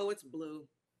 You know it's blue.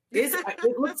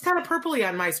 It looks kind of purpley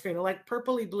on my screen, like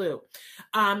purpley blue.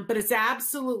 But it's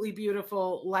absolutely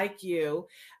beautiful, like you.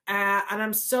 And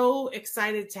I'm so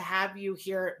excited to have you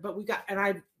here. But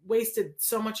I wasted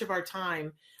so much of our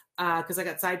time because I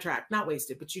got sidetracked. Not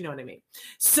wasted, but you know what I mean.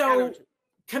 So,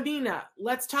 Kamina,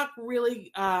 let's talk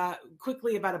really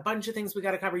quickly about a bunch of things we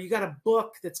got to cover. You got a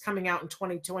book that's coming out in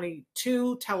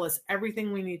 2022. Tell us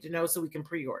everything we need to know so we can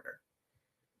pre-order.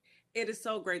 It is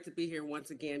so great to be here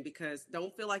once again, because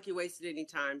don't feel like you wasted any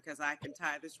time, because I can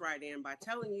tie this right in by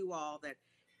telling you all that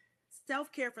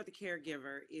self-care for the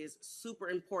caregiver is super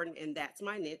important, and that's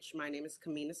my niche. My name is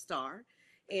Kamina Starr,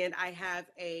 and I have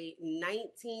a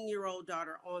 19-year-old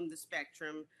daughter on the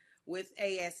spectrum with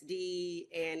ASD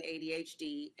and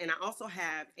ADHD, and I also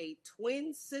have a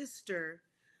twin sister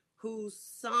whose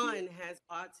son has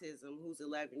autism, who's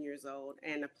 11 years old,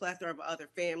 and a plethora of other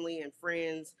family and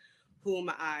friends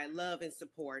whom I love and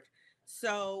support.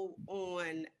 So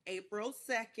on April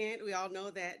 2nd, we all know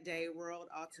that day, World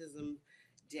Autism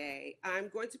Day, I'm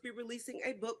going to be releasing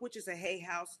a book, which is a Hay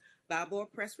House Balboa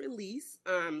Press release.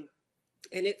 And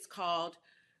it's called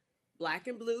Black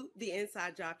and Blue, The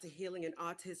Inside Job to Healing and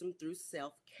Autism Through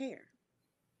Self-Care.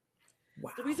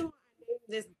 Wow. The reason why I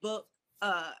named this book,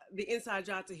 The Inside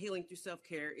Job to Healing Through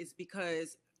Self-Care, is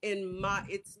because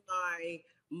it's my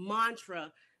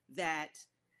mantra that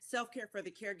self-care for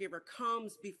the caregiver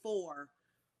comes before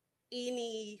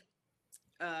any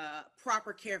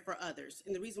proper care for others.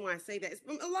 And the reason why I say that is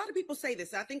a lot of people say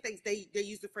this. I think they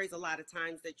use the phrase a lot of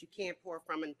times that you can't pour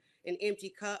from an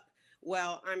empty cup.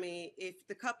 Well, I mean, if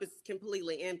the cup is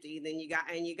completely empty, then you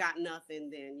got nothing,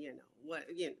 then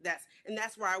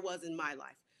that's where I was in my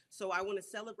life. So I want to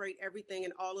celebrate everything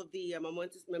and all of the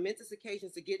momentous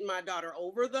occasions to getting my daughter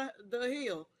over the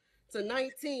hill to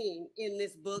 19 in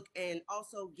this book, and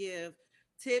also give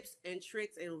tips and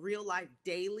tricks and real life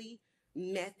daily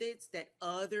methods that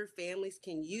other families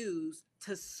can use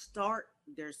to start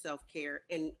their self-care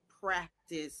and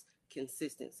practice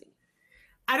consistency.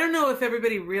 I don't know if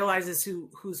everybody realizes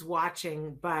who's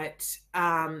watching, but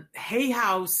Hay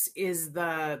House is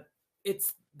the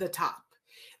top.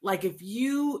 Like if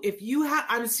you have,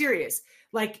 I'm serious.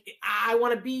 Like, I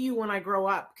want to be you when I grow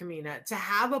up, Kamina. To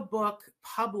have a book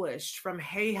published from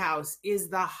Hay House is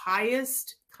the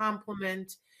highest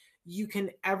compliment you can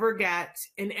ever get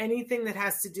in anything that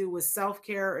has to do with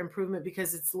self-care improvement,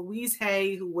 because it's Louise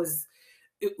Hay who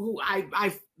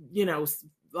I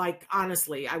like,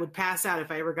 honestly, I would pass out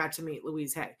if I ever got to meet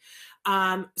Louise Hay.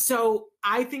 So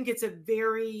I think it's a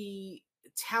very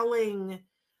telling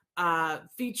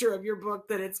feature of your book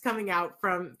that it's coming out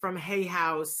from Hay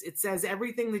House. It says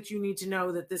everything that you need to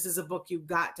know, that this is a book you've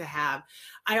got to have.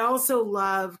 I also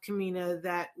love, Kamina,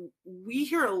 that we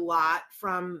hear a lot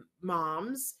from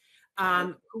moms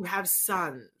who have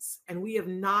sons, and we have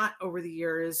not over the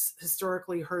years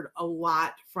historically heard a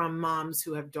lot from moms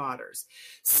who have daughters.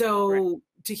 So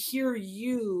to hear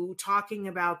you talking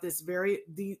about this very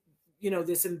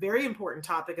important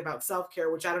topic about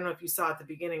self-care, which I don't know if you saw at the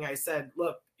beginning, I said,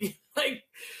 look,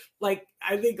 like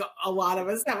I think a lot of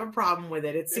us have a problem with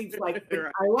it. It seems like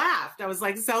I laughed. I was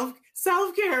like,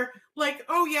 self-care, like,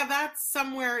 oh yeah, that's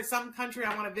somewhere, some country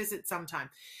I want to visit sometime.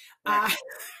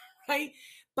 Right.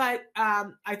 But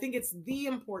I think it's the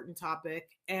important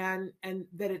topic, and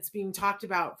that it's being talked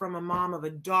about from a mom of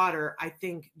a daughter, I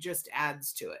think just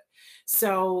adds to it.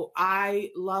 So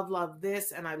I love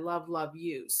this, and I love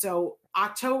you. So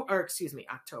April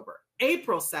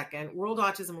 2nd, World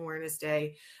Autism Awareness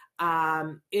Day.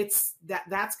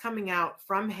 That's coming out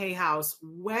from Hay House.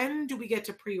 When do we get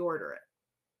to pre-order it?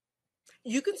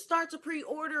 You can start to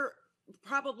pre-order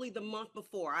probably the month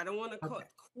before. I don't want to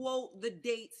quote the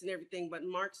dates and everything, but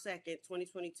March 2nd,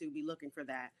 2022, be looking for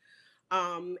that.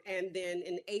 And then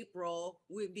in April,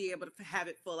 we'll be able to have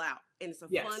it full out. And it's a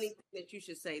funny thing that you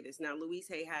should say this. Now, Louise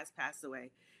Hay has passed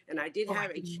away, and I did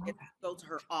have a chance to go to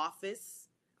her office.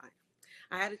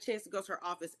 I had a chance to go to her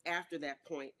office after that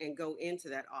point and go into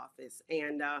that office.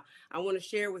 And I want to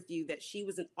share with you that she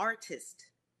was an artist.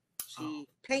 She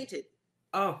painted.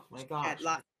 Oh my gosh. Had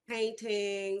lots of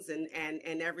paintings and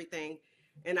everything.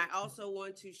 And I also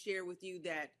want to share with you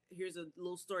that here's a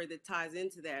little story that ties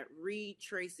into that. Reed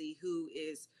Tracy, who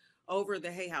is over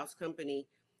the Hay House Company,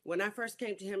 when I first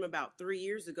came to him about 3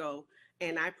 years ago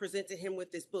and I presented him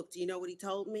with this book, do you know what he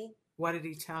told me? What did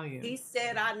he tell you? He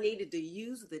said I needed to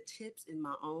use the tips in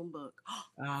my own book. Oh,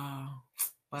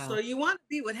 wow. So you want to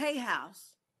be with Hay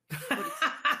House. It's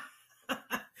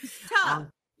tough.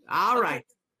 All right.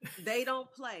 They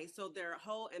don't play. So the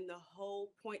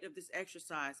whole point of this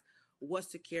exercise was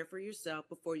to care for yourself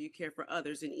before you care for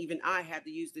others. And even I had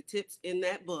to use the tips in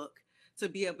that book to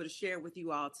be able to share with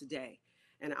you all today.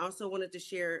 And I also wanted to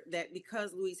share that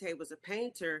because Louise Hay was a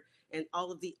painter and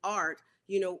all of the art,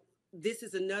 this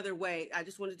is another way. I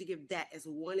just wanted to give that as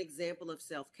one example of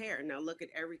self-care. Now look at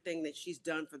everything that she's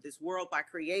done for this world by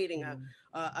creating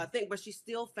a thing, but she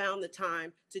still found the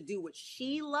time to do what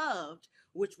she loved,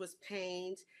 which was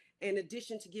paint, in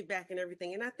addition to give back and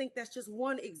everything. And I think that's just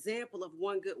one example of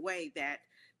one good way that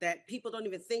people don't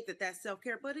even think that that's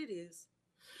self-care, but it is.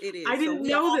 It is. I didn't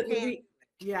know that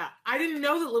I didn't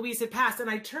know that Louise had passed. And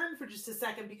I turned for just a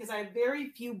second because I have very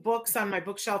few books on my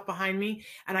bookshelf behind me.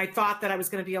 And I thought that I was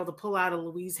going to be able to pull out a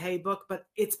Louise Hay book, but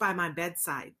it's by my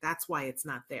bedside. That's why it's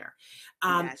not there.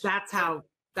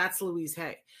 That's Louise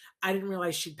Hay. I didn't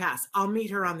realize she'd passed. I'll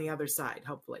meet her on the other side,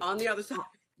 hopefully. On the other side.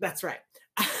 That's right.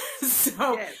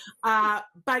 So, yes.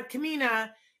 But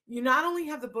Kamina, you not only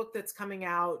have the book that's coming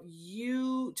out,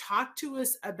 you talk to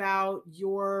us about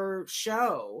your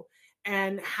show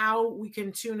and how we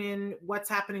can tune in, what's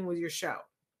happening with your show.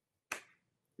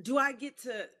 I get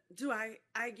to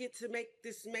make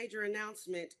this major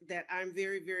announcement that I'm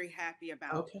very, very happy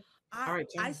about. Okay. All right.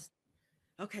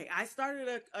 I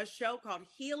started a show called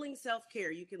Healing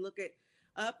Self-Care. You can look it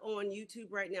up on YouTube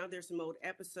right now. There's some old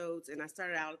episodes, and I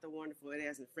started out at the wonderful It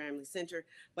As Family Center,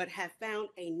 but have found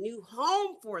a new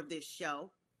home for this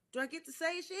show. Do I get to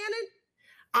say it, Shannon?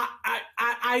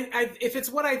 If it's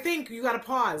what I think, you got to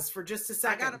pause for just a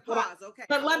second. I got to pause. Okay.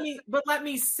 But let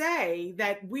me say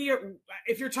that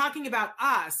if you're talking about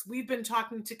us, we've been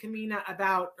talking to Kamina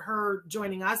about her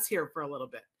joining us here for a little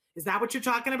bit. Is that what you're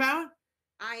talking about?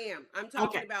 I am. I'm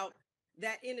talking about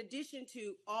that in addition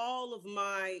to all of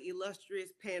my illustrious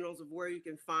panels of where you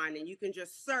can find, and you can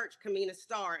just search Kamina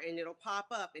Star and it'll pop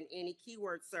up in any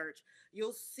keyword search.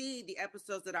 You'll see the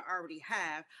episodes that I already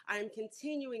have. I am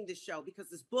continuing the show because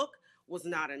this book was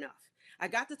not enough. I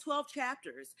got the 12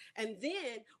 chapters and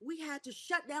then we had to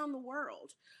shut down the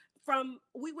world.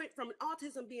 We went from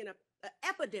autism being an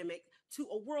epidemic to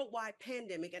a worldwide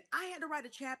pandemic. And I had to write a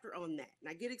chapter on that. And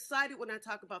I get excited when I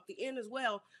talk about the end as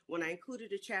well, when I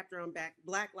included a chapter on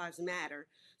Black Lives Matter,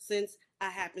 since I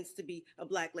happens to be a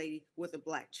Black lady with a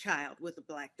Black child, with a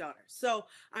Black daughter. So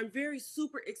I'm very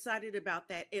super excited about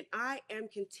that. And I am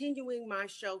continuing my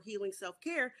show, Healing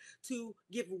Self-Care, to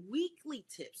give weekly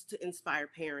tips to inspire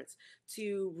parents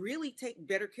to really take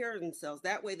better care of themselves.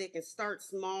 That way they can start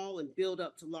small and build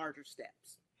up to larger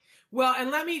steps. Well,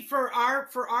 and let me, for our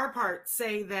part,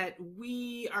 say that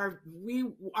we are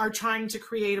trying to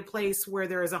create a place where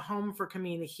there is a home for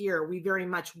Kamina here. We very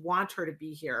much want her to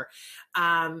be here.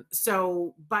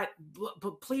 But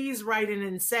please write in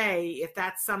and say if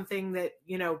that's something that,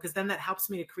 because then that helps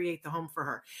me to create the home for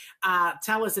her.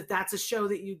 Tell us if that's a show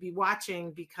that you'd be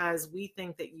watching, because we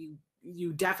think that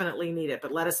you definitely need it,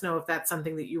 but let us know if that's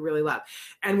something that you really love.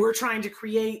 And we're trying to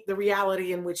create the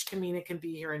reality in which Kamina can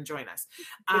be here and join us.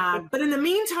 But in the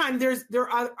meantime, there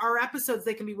are episodes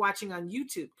they can be watching on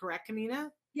YouTube, correct,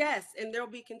 Kamina? Yes, and there'll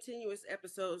be continuous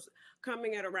episodes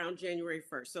coming at around January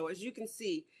 1st. So as you can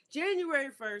see, January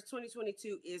 1st,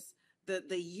 2022 is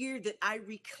the year that I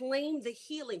reclaim the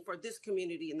healing for this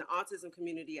community and the autism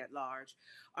community at large.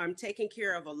 I'm taking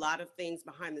care of a lot of things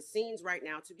behind the scenes right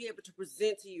now to be able to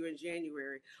present to you in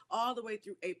January, all the way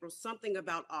through April, something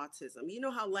about autism. You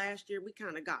know how last year we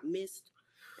kind of got missed,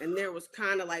 and there was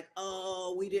kind of like,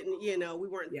 we didn't, we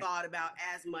weren't thought about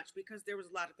as much because there was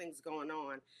a lot of things going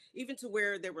on, even to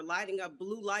where they were lighting up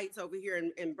blue lights over here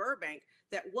in Burbank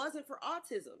that wasn't for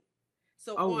autism.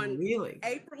 So on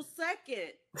April 2nd,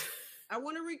 I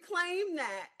want to reclaim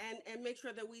that and make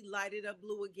sure that we light it up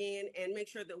blue again, and make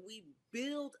sure that we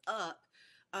build up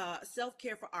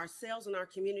self-care for ourselves and our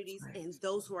communities and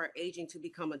those who are aging to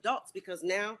become adults. Because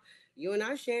now you and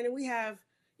I, Shannon, we have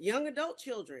young adult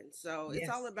children. So it's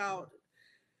all about,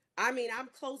 I'm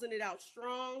closing it out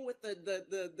strong with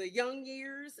the young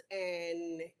years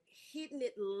and hitting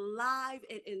it live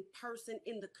and in person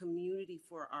in the community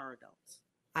for our adults.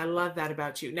 I love that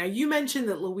about you. Now, you mentioned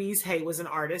that Louise Hay was an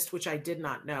artist, which I did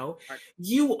not know.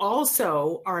 You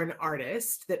also are an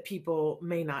artist that people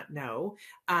may not know.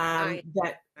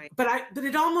 But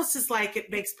it almost is like it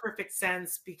makes perfect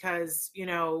sense because,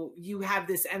 you have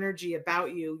this energy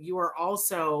about you. You are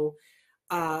also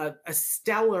a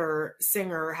stellar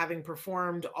singer, having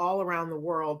performed all around the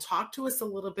world. Talk to us a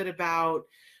little bit about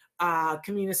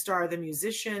Kamina Star, the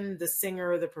musician, the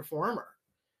singer, the performer.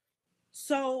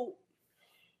 So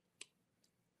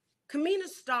Kamina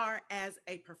Star as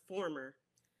a performer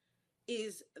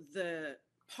is the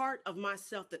part of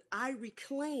myself that I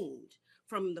reclaimed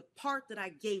from the part that I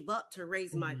gave up to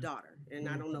raise my daughter. And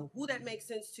I don't know who that makes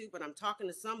sense to, but I'm talking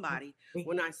to somebody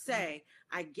when I say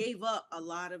I gave up a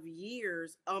lot of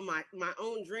years of my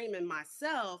own dream and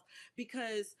myself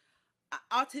because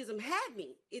autism had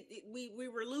me. We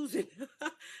were losing.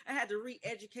 I had to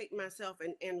re-educate myself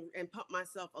and pump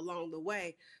myself along the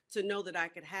way to know that I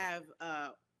could have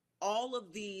all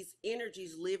of these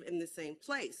energies live in the same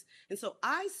place. And so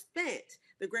I spent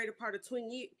the greater part of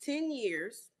 10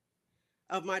 years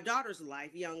of my daughter's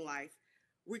life, young life,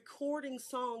 recording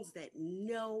songs that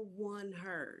no one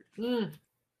heard.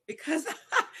 Because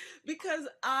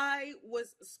I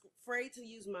was afraid to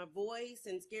use my voice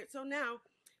and scared. So now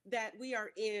that we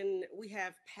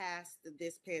have passed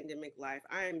this pandemic life,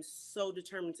 I am so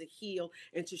determined to heal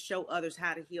and to show others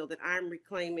how to heal that I'm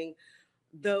reclaiming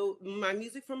my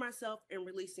music for myself and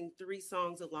releasing 3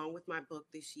 songs along with my book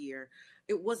this year.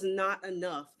 It was not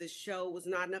enough. The show was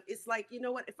not enough. It's like, you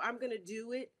know what, if I'm going to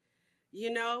do it,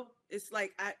 it's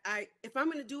like if I'm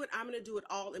going to do it, I'm going to do it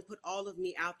all and put all of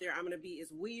me out there. I'm going to be as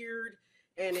weird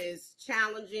and as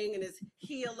challenging and as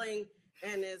healing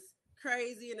and as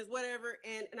crazy and as whatever.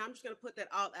 And I'm just going to put that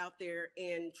all out there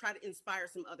and try to inspire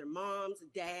some other moms,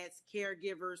 dads,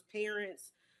 caregivers,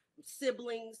 parents,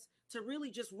 siblings to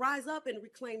really just rise up and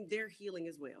reclaim their healing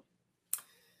as well.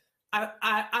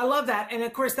 I love that. And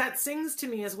of course, that sings to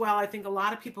me as well. I think a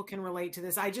lot of people can relate to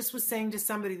this. I just was saying to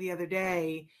somebody the other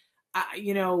day,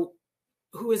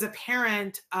 who is a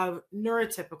parent of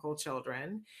neurotypical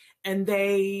children, and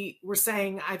they were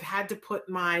saying, I've had to put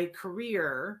my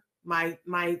career, my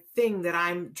thing that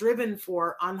I'm driven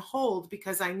for, on hold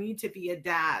because I need to be a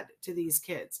dad to these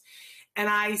kids. And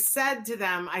I said to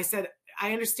them,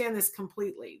 I understand this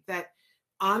completely, that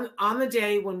on the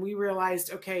day when we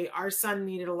realized, okay, our son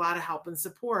needed a lot of help and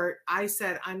support, I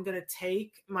said, I'm going to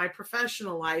take my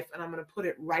professional life and I'm going to put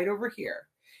it right over here.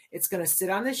 It's going to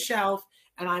sit on this shelf,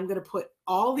 and I'm going to put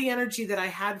all the energy that I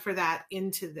had for that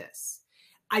into this.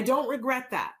 I don't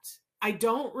regret that. I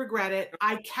don't regret it.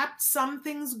 I kept some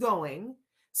things going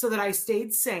so that I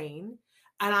stayed sane,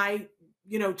 and I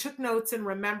took notes and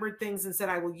remembered things and said,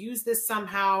 I will use this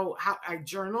somehow. How I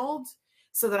journaled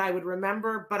so that I would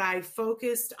remember, but I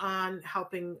focused on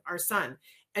helping our son.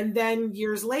 And then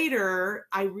years later,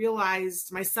 I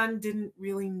realized my son didn't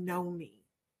really know me,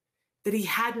 that he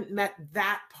hadn't met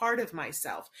that part of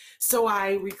myself. So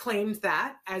I reclaimed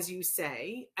that, as you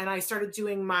say, and I started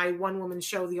doing my one-woman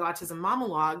show, The Autism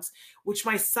Monologues, which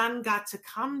my son got to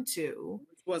come to.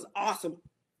 Which was awesome.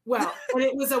 Well, and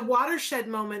it was a watershed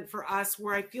moment for us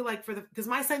where I feel like because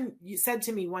my son said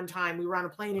to me one time, we were on a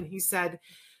plane, and he said,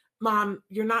 Mom,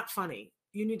 you're not funny.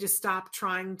 You need to stop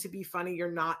trying to be funny.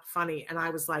 You're not funny. And I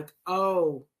was like,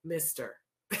 oh, mister.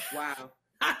 Wow.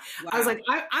 I was like,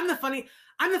 I'm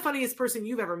the funniest person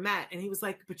you've ever met. And he was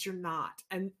like, but you're not.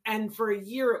 And for a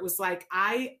year, it was like,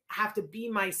 I have to be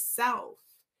myself.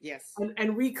 Yes.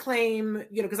 And reclaim,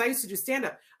 because I used to do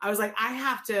stand-up. I was like, I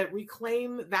have to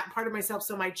reclaim that part of myself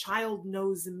so my child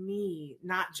knows me,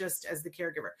 not just as the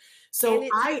caregiver. So and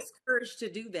it takes courage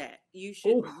to do that. You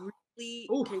should really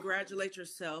congratulate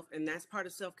yourself. And that's part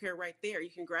of self-care right there. You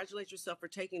congratulate yourself for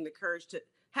having the courage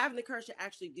to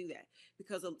actually do that,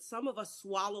 because some of us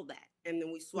swallow that, and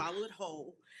then we swallow it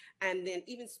whole. And then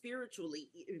even spiritually,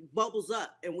 it bubbles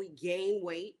up and we gain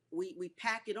weight. We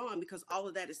pack it on because all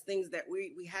of that is things that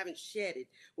we haven't shedded.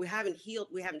 We haven't healed.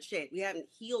 We haven't shed. We haven't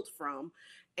healed from.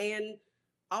 And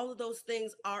all of those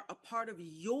things are a part of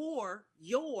your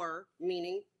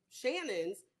meaning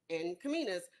Shannon's and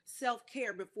Kamina's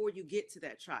self-care before you get to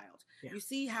that child. Yeah. You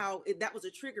see how that was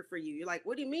a trigger for you. You're like,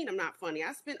 what do you mean I'm not funny?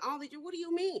 I spent all these years. What do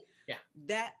you mean? Yeah.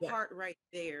 That part right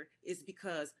there is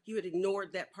because you had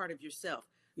ignored that part of yourself.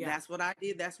 Yeah. That's what I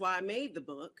did. That's why I made the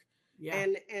book. Yeah.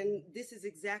 And this is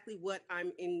exactly what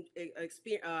I'm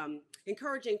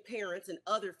encouraging parents and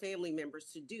other family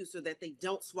members to do so that they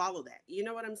don't swallow that. You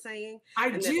know what I'm saying?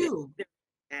 I do.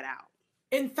 That out.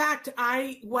 In fact,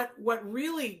 what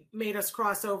really made us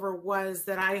cross over was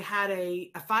that I had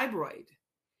a fibroid.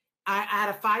 I had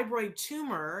a fibroid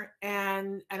tumor,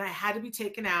 and I had to be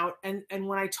taken out. And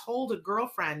when I told a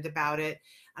girlfriend about it,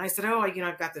 and I said, oh,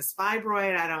 I've got this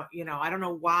fibroid. I don't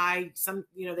know why.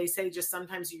 They say just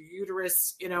sometimes your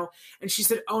uterus, and she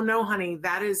said, oh no, honey,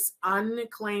 that is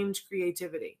unclaimed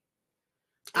creativity.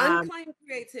 Unclaimed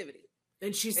creativity.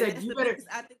 And she said,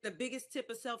 I think the biggest tip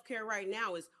of self-care right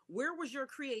now is, where was your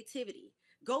creativity?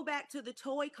 Go back to the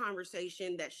toy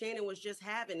conversation that Shannon was just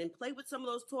having and play with some of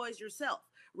those toys yourself.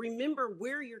 Remember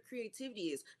where your creativity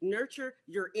is. Nurture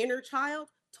your inner child.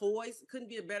 Toys couldn't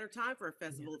be a better time for a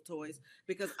festival of toys,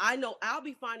 because I know I'll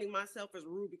be finding myself as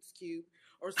Rubik's Cube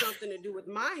or something to do with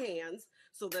my hands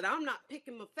so that I'm not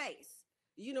picking my face.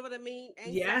 You know what I mean?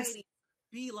 Yes. Anxiety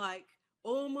be like,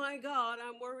 oh my God,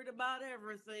 I'm worried about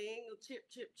everything. Chip,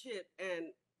 chip, chip, and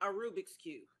a Rubik's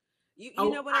Cube. You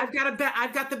know what I've got a bet.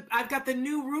 I've got the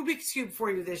new Rubik's Cube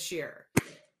for you this year.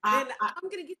 Then I'm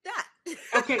gonna get that.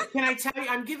 Okay, can I tell you?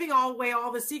 I'm giving away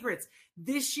all the secrets.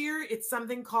 This year, it's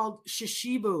something called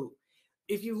Shishibu.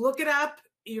 If you look it up,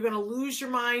 you're gonna lose your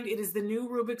mind. It is the new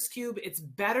Rubik's Cube. It's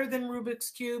better than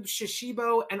Rubik's Cube,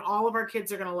 Shishibo, and all of our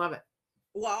kids are gonna love it.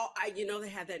 Well, they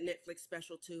had that Netflix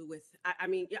special too. With I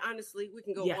mean, honestly, we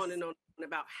can go on and on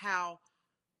about how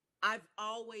I've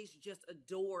always just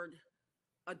adored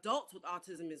adults with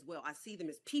autism as well. I see them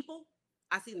as people.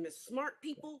 I see them as smart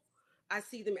people. I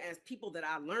see them as people that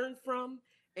I learn from,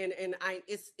 and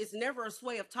it's never a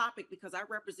sway of topic because I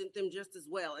represent them just as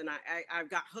well. And I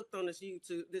got hooked on this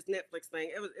Netflix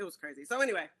thing. It was crazy. So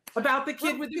anyway, about the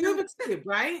kid with the Rubik's Cube,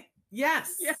 right?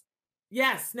 Yes.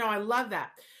 Yes. No, I love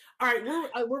that. All right,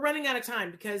 we're running out of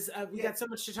time because we got so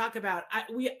much to talk about.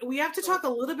 We have to talk a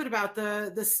little bit about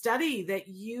the study that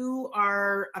you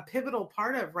are a pivotal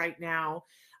part of right now,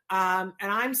 and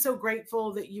I'm so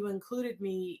grateful that you included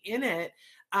me in it.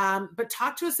 But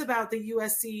talk to us about the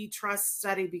USC Trust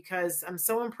study because I'm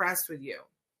so impressed with you.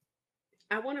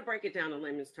 I want to break it down in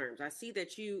layman's terms. I see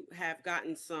that you have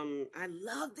gotten some. I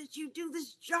love that you do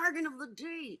this jargon of the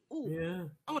day. Ooh, yeah,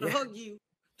 I want to hug you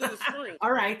through the screen.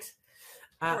 All right.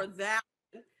 For that.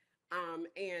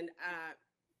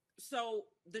 So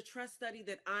the trust study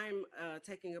that I'm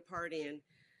taking a part in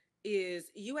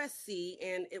is USC,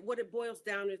 and what it boils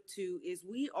down to is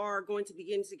we are going to be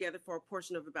getting together for a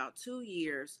portion of about 2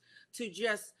 years to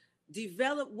just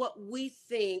develop what we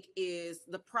think is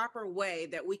the proper way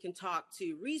that we can talk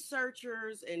to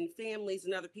researchers and families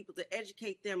and other people to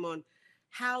educate them on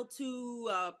how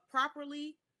to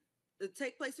properly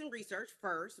take place in research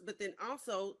first, but then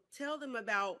also tell them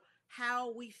about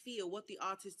how we feel, what the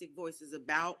autistic voice is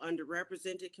about,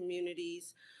 underrepresented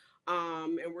communities.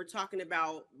 And we're talking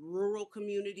about rural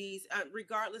communities,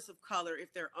 regardless of color,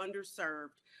 if they're underserved.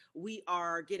 We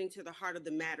are getting to the heart of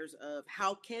the matters of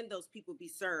how can those people be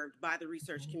served by the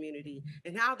research community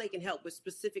and how they can help with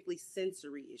specifically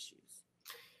sensory issues.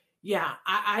 Yeah,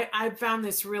 I found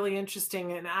this really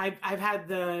interesting, and I've had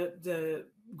the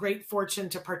great fortune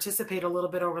to participate a little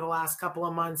bit over the last couple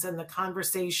of months in the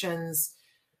conversations,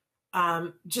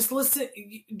 just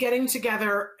getting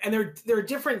together, and there are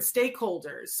different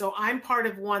stakeholders. So I'm part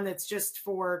of one that's just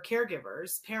for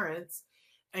caregivers, parents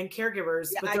and caregivers,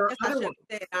 but there are other ones.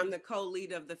 I'm the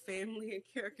co-lead of the family and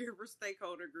caregiver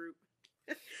stakeholder group,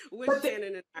 which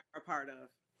Shannon and I are part of.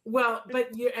 Well,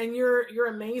 but you're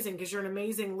amazing because you're an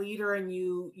amazing leader, and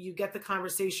you get the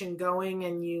conversation going,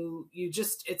 and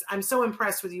I'm so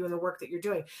impressed with you and the work that you're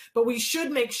doing. But we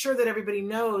should make sure that everybody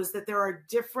knows that there are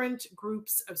different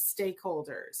groups of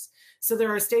stakeholders. So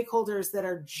there are stakeholders that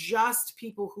are just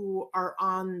people who are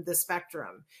on the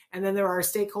spectrum, and then there are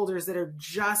stakeholders that are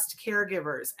just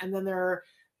caregivers, and then there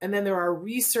are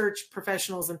research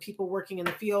professionals and people working in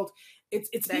the field.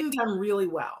 It's being done really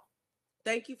well.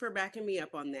 Thank you for backing me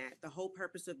up on that. The whole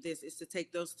purpose of this is to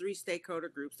take those 3 stakeholder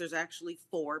groups. There's actually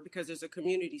 4 because there's a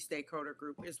community stakeholder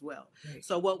group as well. Right.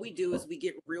 So what we do is we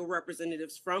get real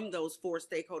representatives from those 4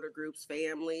 stakeholder groups,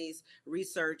 families,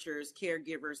 researchers,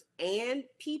 caregivers, and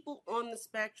people on the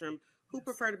spectrum who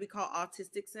prefer to be called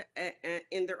autistics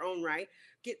in their own right,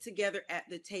 get together at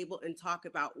the table and talk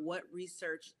about what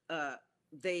research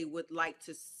they would like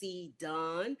to see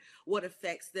done, what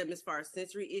affects them as far as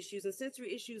sensory issues, and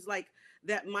sensory issues like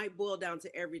that might boil down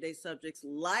to everyday subjects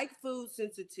like food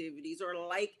sensitivities or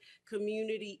like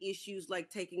community issues like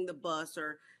taking the bus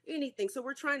or anything. So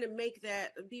we're trying to make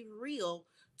that be real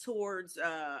towards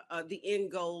the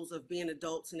end goals of being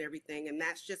adults and everything. And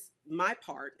that's just my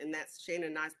part, and that's Shannon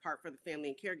and I's part for the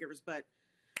family and caregivers. But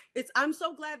I'm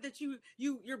so glad that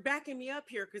you're backing me up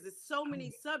here because it's so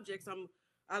many subjects.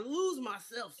 I lose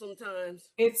myself sometimes.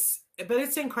 It's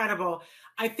incredible.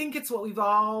 I think it's what we've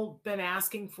all been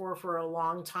asking for a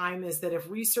long time, is that if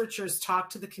researchers talk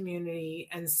to the community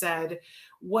and said,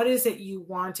 what is it you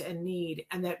want and need?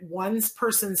 And that one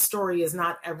person's story is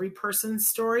not every person's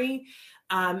story.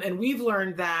 And we've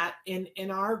learned that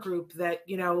in our group that,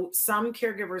 some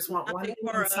caregivers want one thing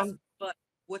for us, but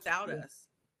without us.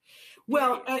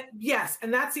 Well, yes.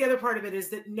 And that's the other part of it,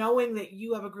 is that knowing that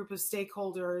you have a group of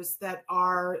stakeholders that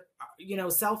are,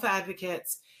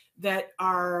 self-advocates that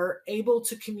are able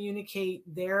to communicate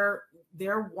their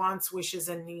wants, wishes,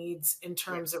 and needs in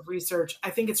terms of research.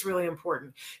 I think it's really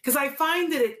important because I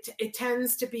find that it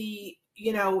tends to be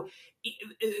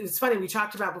it's funny, we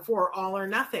talked about before, all or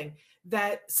nothing,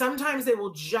 that sometimes they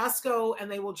will just go and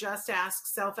they will just ask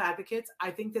self-advocates.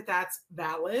 I think that that's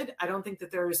valid. I don't think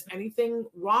that there's anything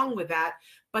wrong with that.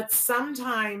 But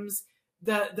sometimes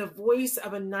the voice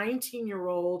of a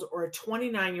 19-year-old or a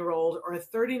 29-year-old or a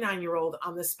 39-year-old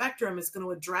on the spectrum is going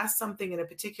to address something in a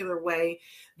particular way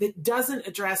that doesn't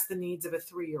address the needs of a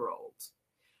 3-year-old.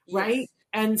 Yes. Right.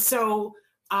 And so,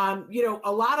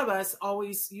 a lot of us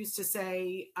always used to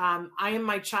say, I am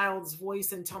my child's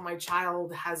voice until my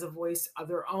child has a voice of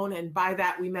their own. And by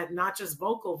that, we meant not just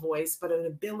vocal voice, but an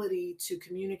ability to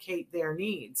communicate their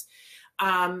needs.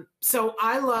 So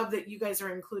I love that you guys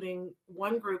are including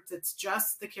one group that's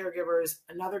just the caregivers,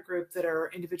 another group that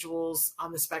are individuals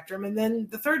on the spectrum, and then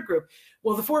the third group,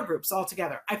 the 4 groups all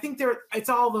together. I think it's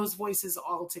all those voices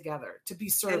all together to be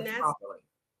served properly.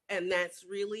 And that's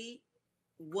really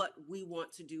what we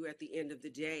want to do at the end of the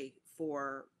day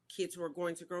for kids who are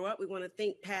going to grow up. We want to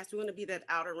think past. We want to be that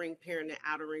outer ring parent, that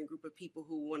outer ring group of people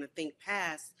who want to think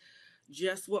past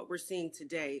just what we're seeing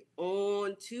today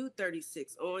on to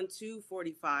 36, on to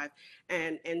 45,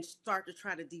 and start to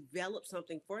try to develop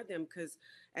something for them. Because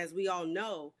as we all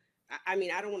know, I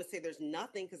mean, I don't want to say there's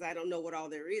nothing because I don't know what all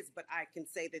there is, but I can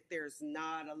say that there's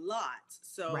not a lot.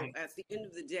 So right. At the end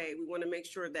of the day, we want to make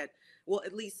sure that,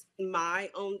 at least my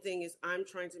own thing is I'm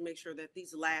trying to make sure that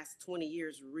these last 20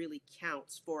 years really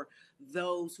counts for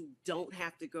those who don't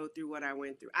have to go through what I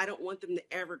went through. I don't want them to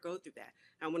ever go through that.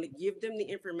 I want to give them the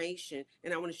information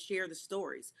and I want to share the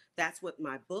stories. That's what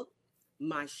my book,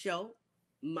 my show,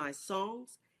 my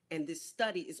songs, and this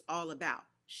study is all about.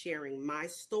 Sharing my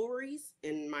stories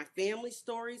and my family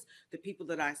stories, the people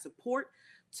that I support,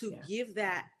 to give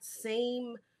that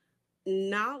same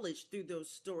knowledge through those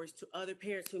stories to other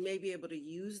parents who may be able to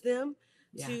use them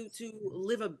to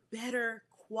live a better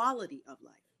quality of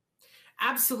life.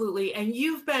 Absolutely. And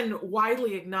you've been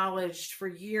widely acknowledged for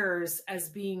years as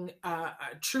being a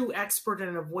true expert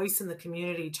and a voice in the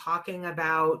community, talking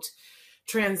about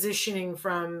transitioning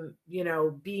from,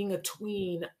 being a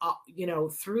tween,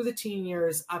 through the teen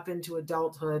years up into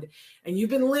adulthood. And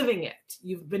you've been living it.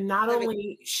 You've been not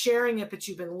only sharing it, but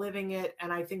you've been living it.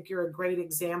 And I think you're a great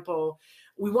example.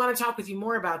 We want to talk with you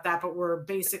more about that, but we're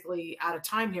basically out of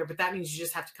time here. But that means you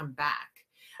just have to come back.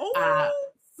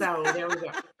 So there we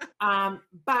go.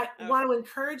 But want to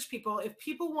encourage people, if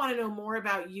people want to know more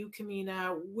about you,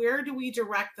 Kamina, where do we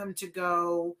direct them to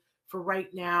go? For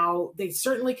right now, they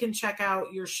certainly can check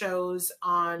out your shows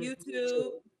on YouTube.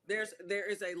 There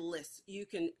is a list. You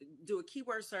can do a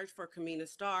keyword search for Kamina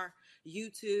Star,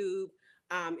 YouTube,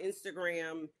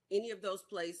 Instagram. Any of those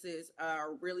places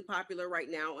are really popular right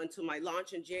now until my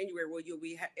launch in January, where you'll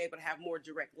be able to have more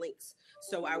direct links.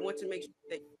 So I want to make sure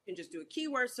that you can just do a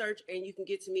keyword search and you can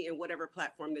get to me in whatever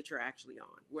platform that you're actually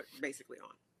on, basically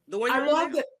on. The one you're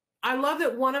on now? I love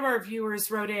that one of our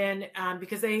viewers wrote in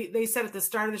because they said at the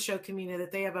start of the show, Kamina,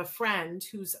 that they have a friend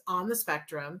who's on the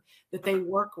spectrum that they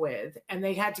work with, and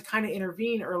they had to kind of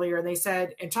intervene earlier. And they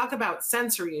said, and talk about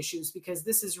sensory issues, because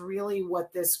this is really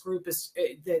what this group is,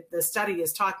 the study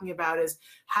is talking about, is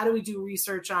how do we do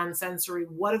research on sensory?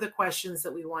 What are the questions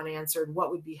that we want answered? What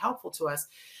would be helpful to us?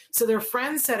 So their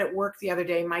friend said at work the other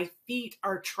day, my feet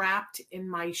are trapped in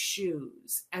my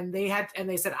shoes. And they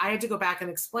said, I had to go back and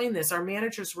explain this. Our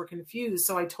managers were confused.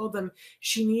 So I told them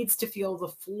she needs to feel the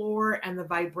floor and the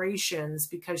vibrations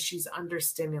because she's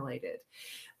understimulated.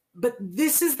 But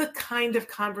this is the kind of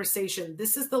conversation,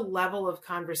 this is the level of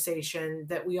conversation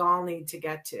that we all need to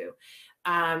get to.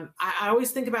 I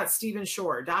always think about Stephen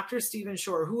Shore, Dr. Stephen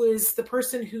Shore, who is the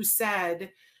person who said,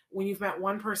 when you've met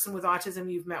one person with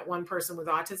autism, you've met one person with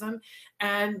autism.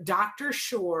 And Dr.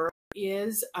 Shore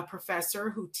is a professor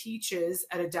who teaches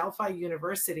at Adelphi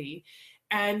University.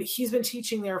 And he's been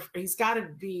teaching there, he's got to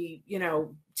be,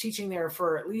 teaching there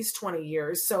for at least 20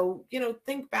 years. So,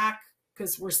 think back,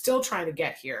 because we're still trying to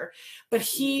get here. But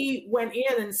he went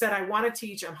in and said, I want to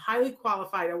teach, I'm highly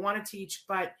qualified, I want to teach,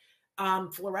 but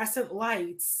fluorescent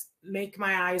lights make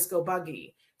my eyes go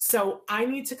buggy. So I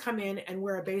need to come in and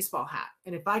wear a baseball hat.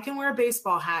 And if I can wear a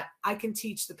baseball hat, I can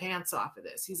teach the pants off of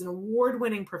this. He's an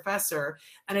award-winning professor.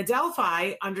 And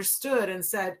Adelphi understood and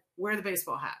said, wear the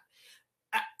baseball hat.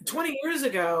 20 years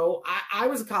ago, I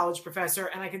was a college professor,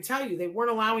 and I can tell you, they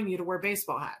weren't allowing you to wear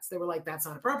baseball hats. They were like, that's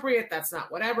not appropriate. That's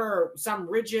not whatever, some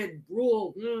rigid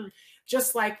rule.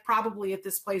 Just like probably at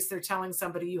this place, they're telling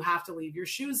somebody you have to leave your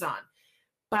shoes on.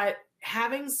 But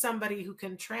having somebody who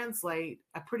can translate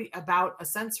about a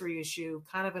sensory issue,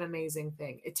 kind of an amazing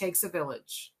thing. It takes a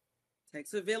village.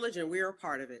 Takes a village, and we're a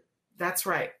part of it. That's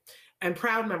right. And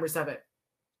proud members of it.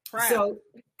 Trap. So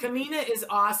Kamina is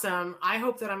awesome. I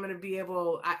hope that I'm going to be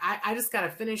able, I just got to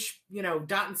finish,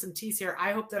 dotting some T's here.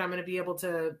 I hope that I'm going to be able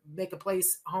to make a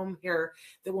place home here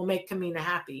that will make Kamina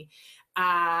happy.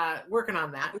 Working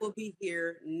on that. I will be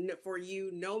here for you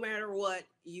no matter what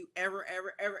you ever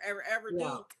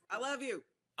do. I love you.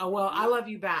 Oh, well, I love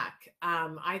you back.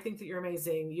 I think that you're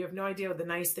amazing. You have no idea what the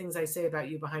nice things I say about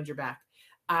you behind your back.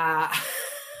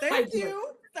 Thank you.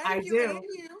 Thank you.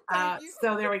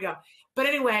 So there we go. But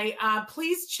anyway,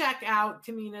 please check out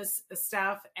Kamina's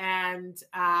stuff. And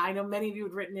I know many of you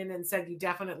had written in and said you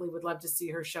definitely would love to see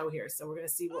her show here. So we're going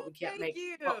to see what we can't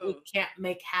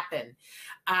make happen.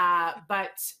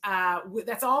 But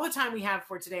that's all the time we have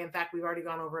for today. In fact, we've already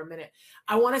gone over a minute.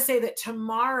 I want to say that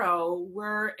tomorrow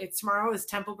is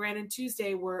Temple Grandin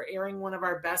Tuesday. We're airing one of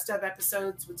our best of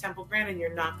episodes with Temple Grandin.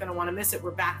 You're not going to want to miss it.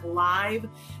 We're back live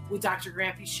with Dr.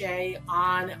 Grampy Shea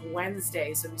on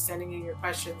Wednesday. So be sending in your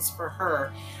questions for her.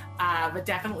 But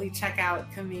definitely check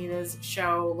out Kamina's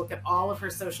show. Look at all of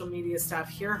her social media stuff.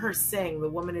 Hear her sing. The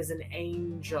woman is an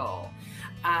angel.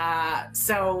 And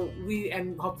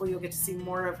hopefully you'll get to see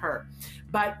more of her.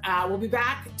 But we'll be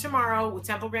back tomorrow with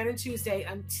Temple Grandin Tuesday.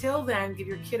 Until then, give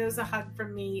your kiddos a hug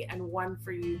from me and one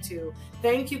for you too.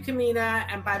 Thank you, Kamina,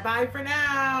 and bye-bye for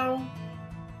now.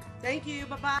 Thank you.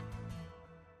 Bye-bye.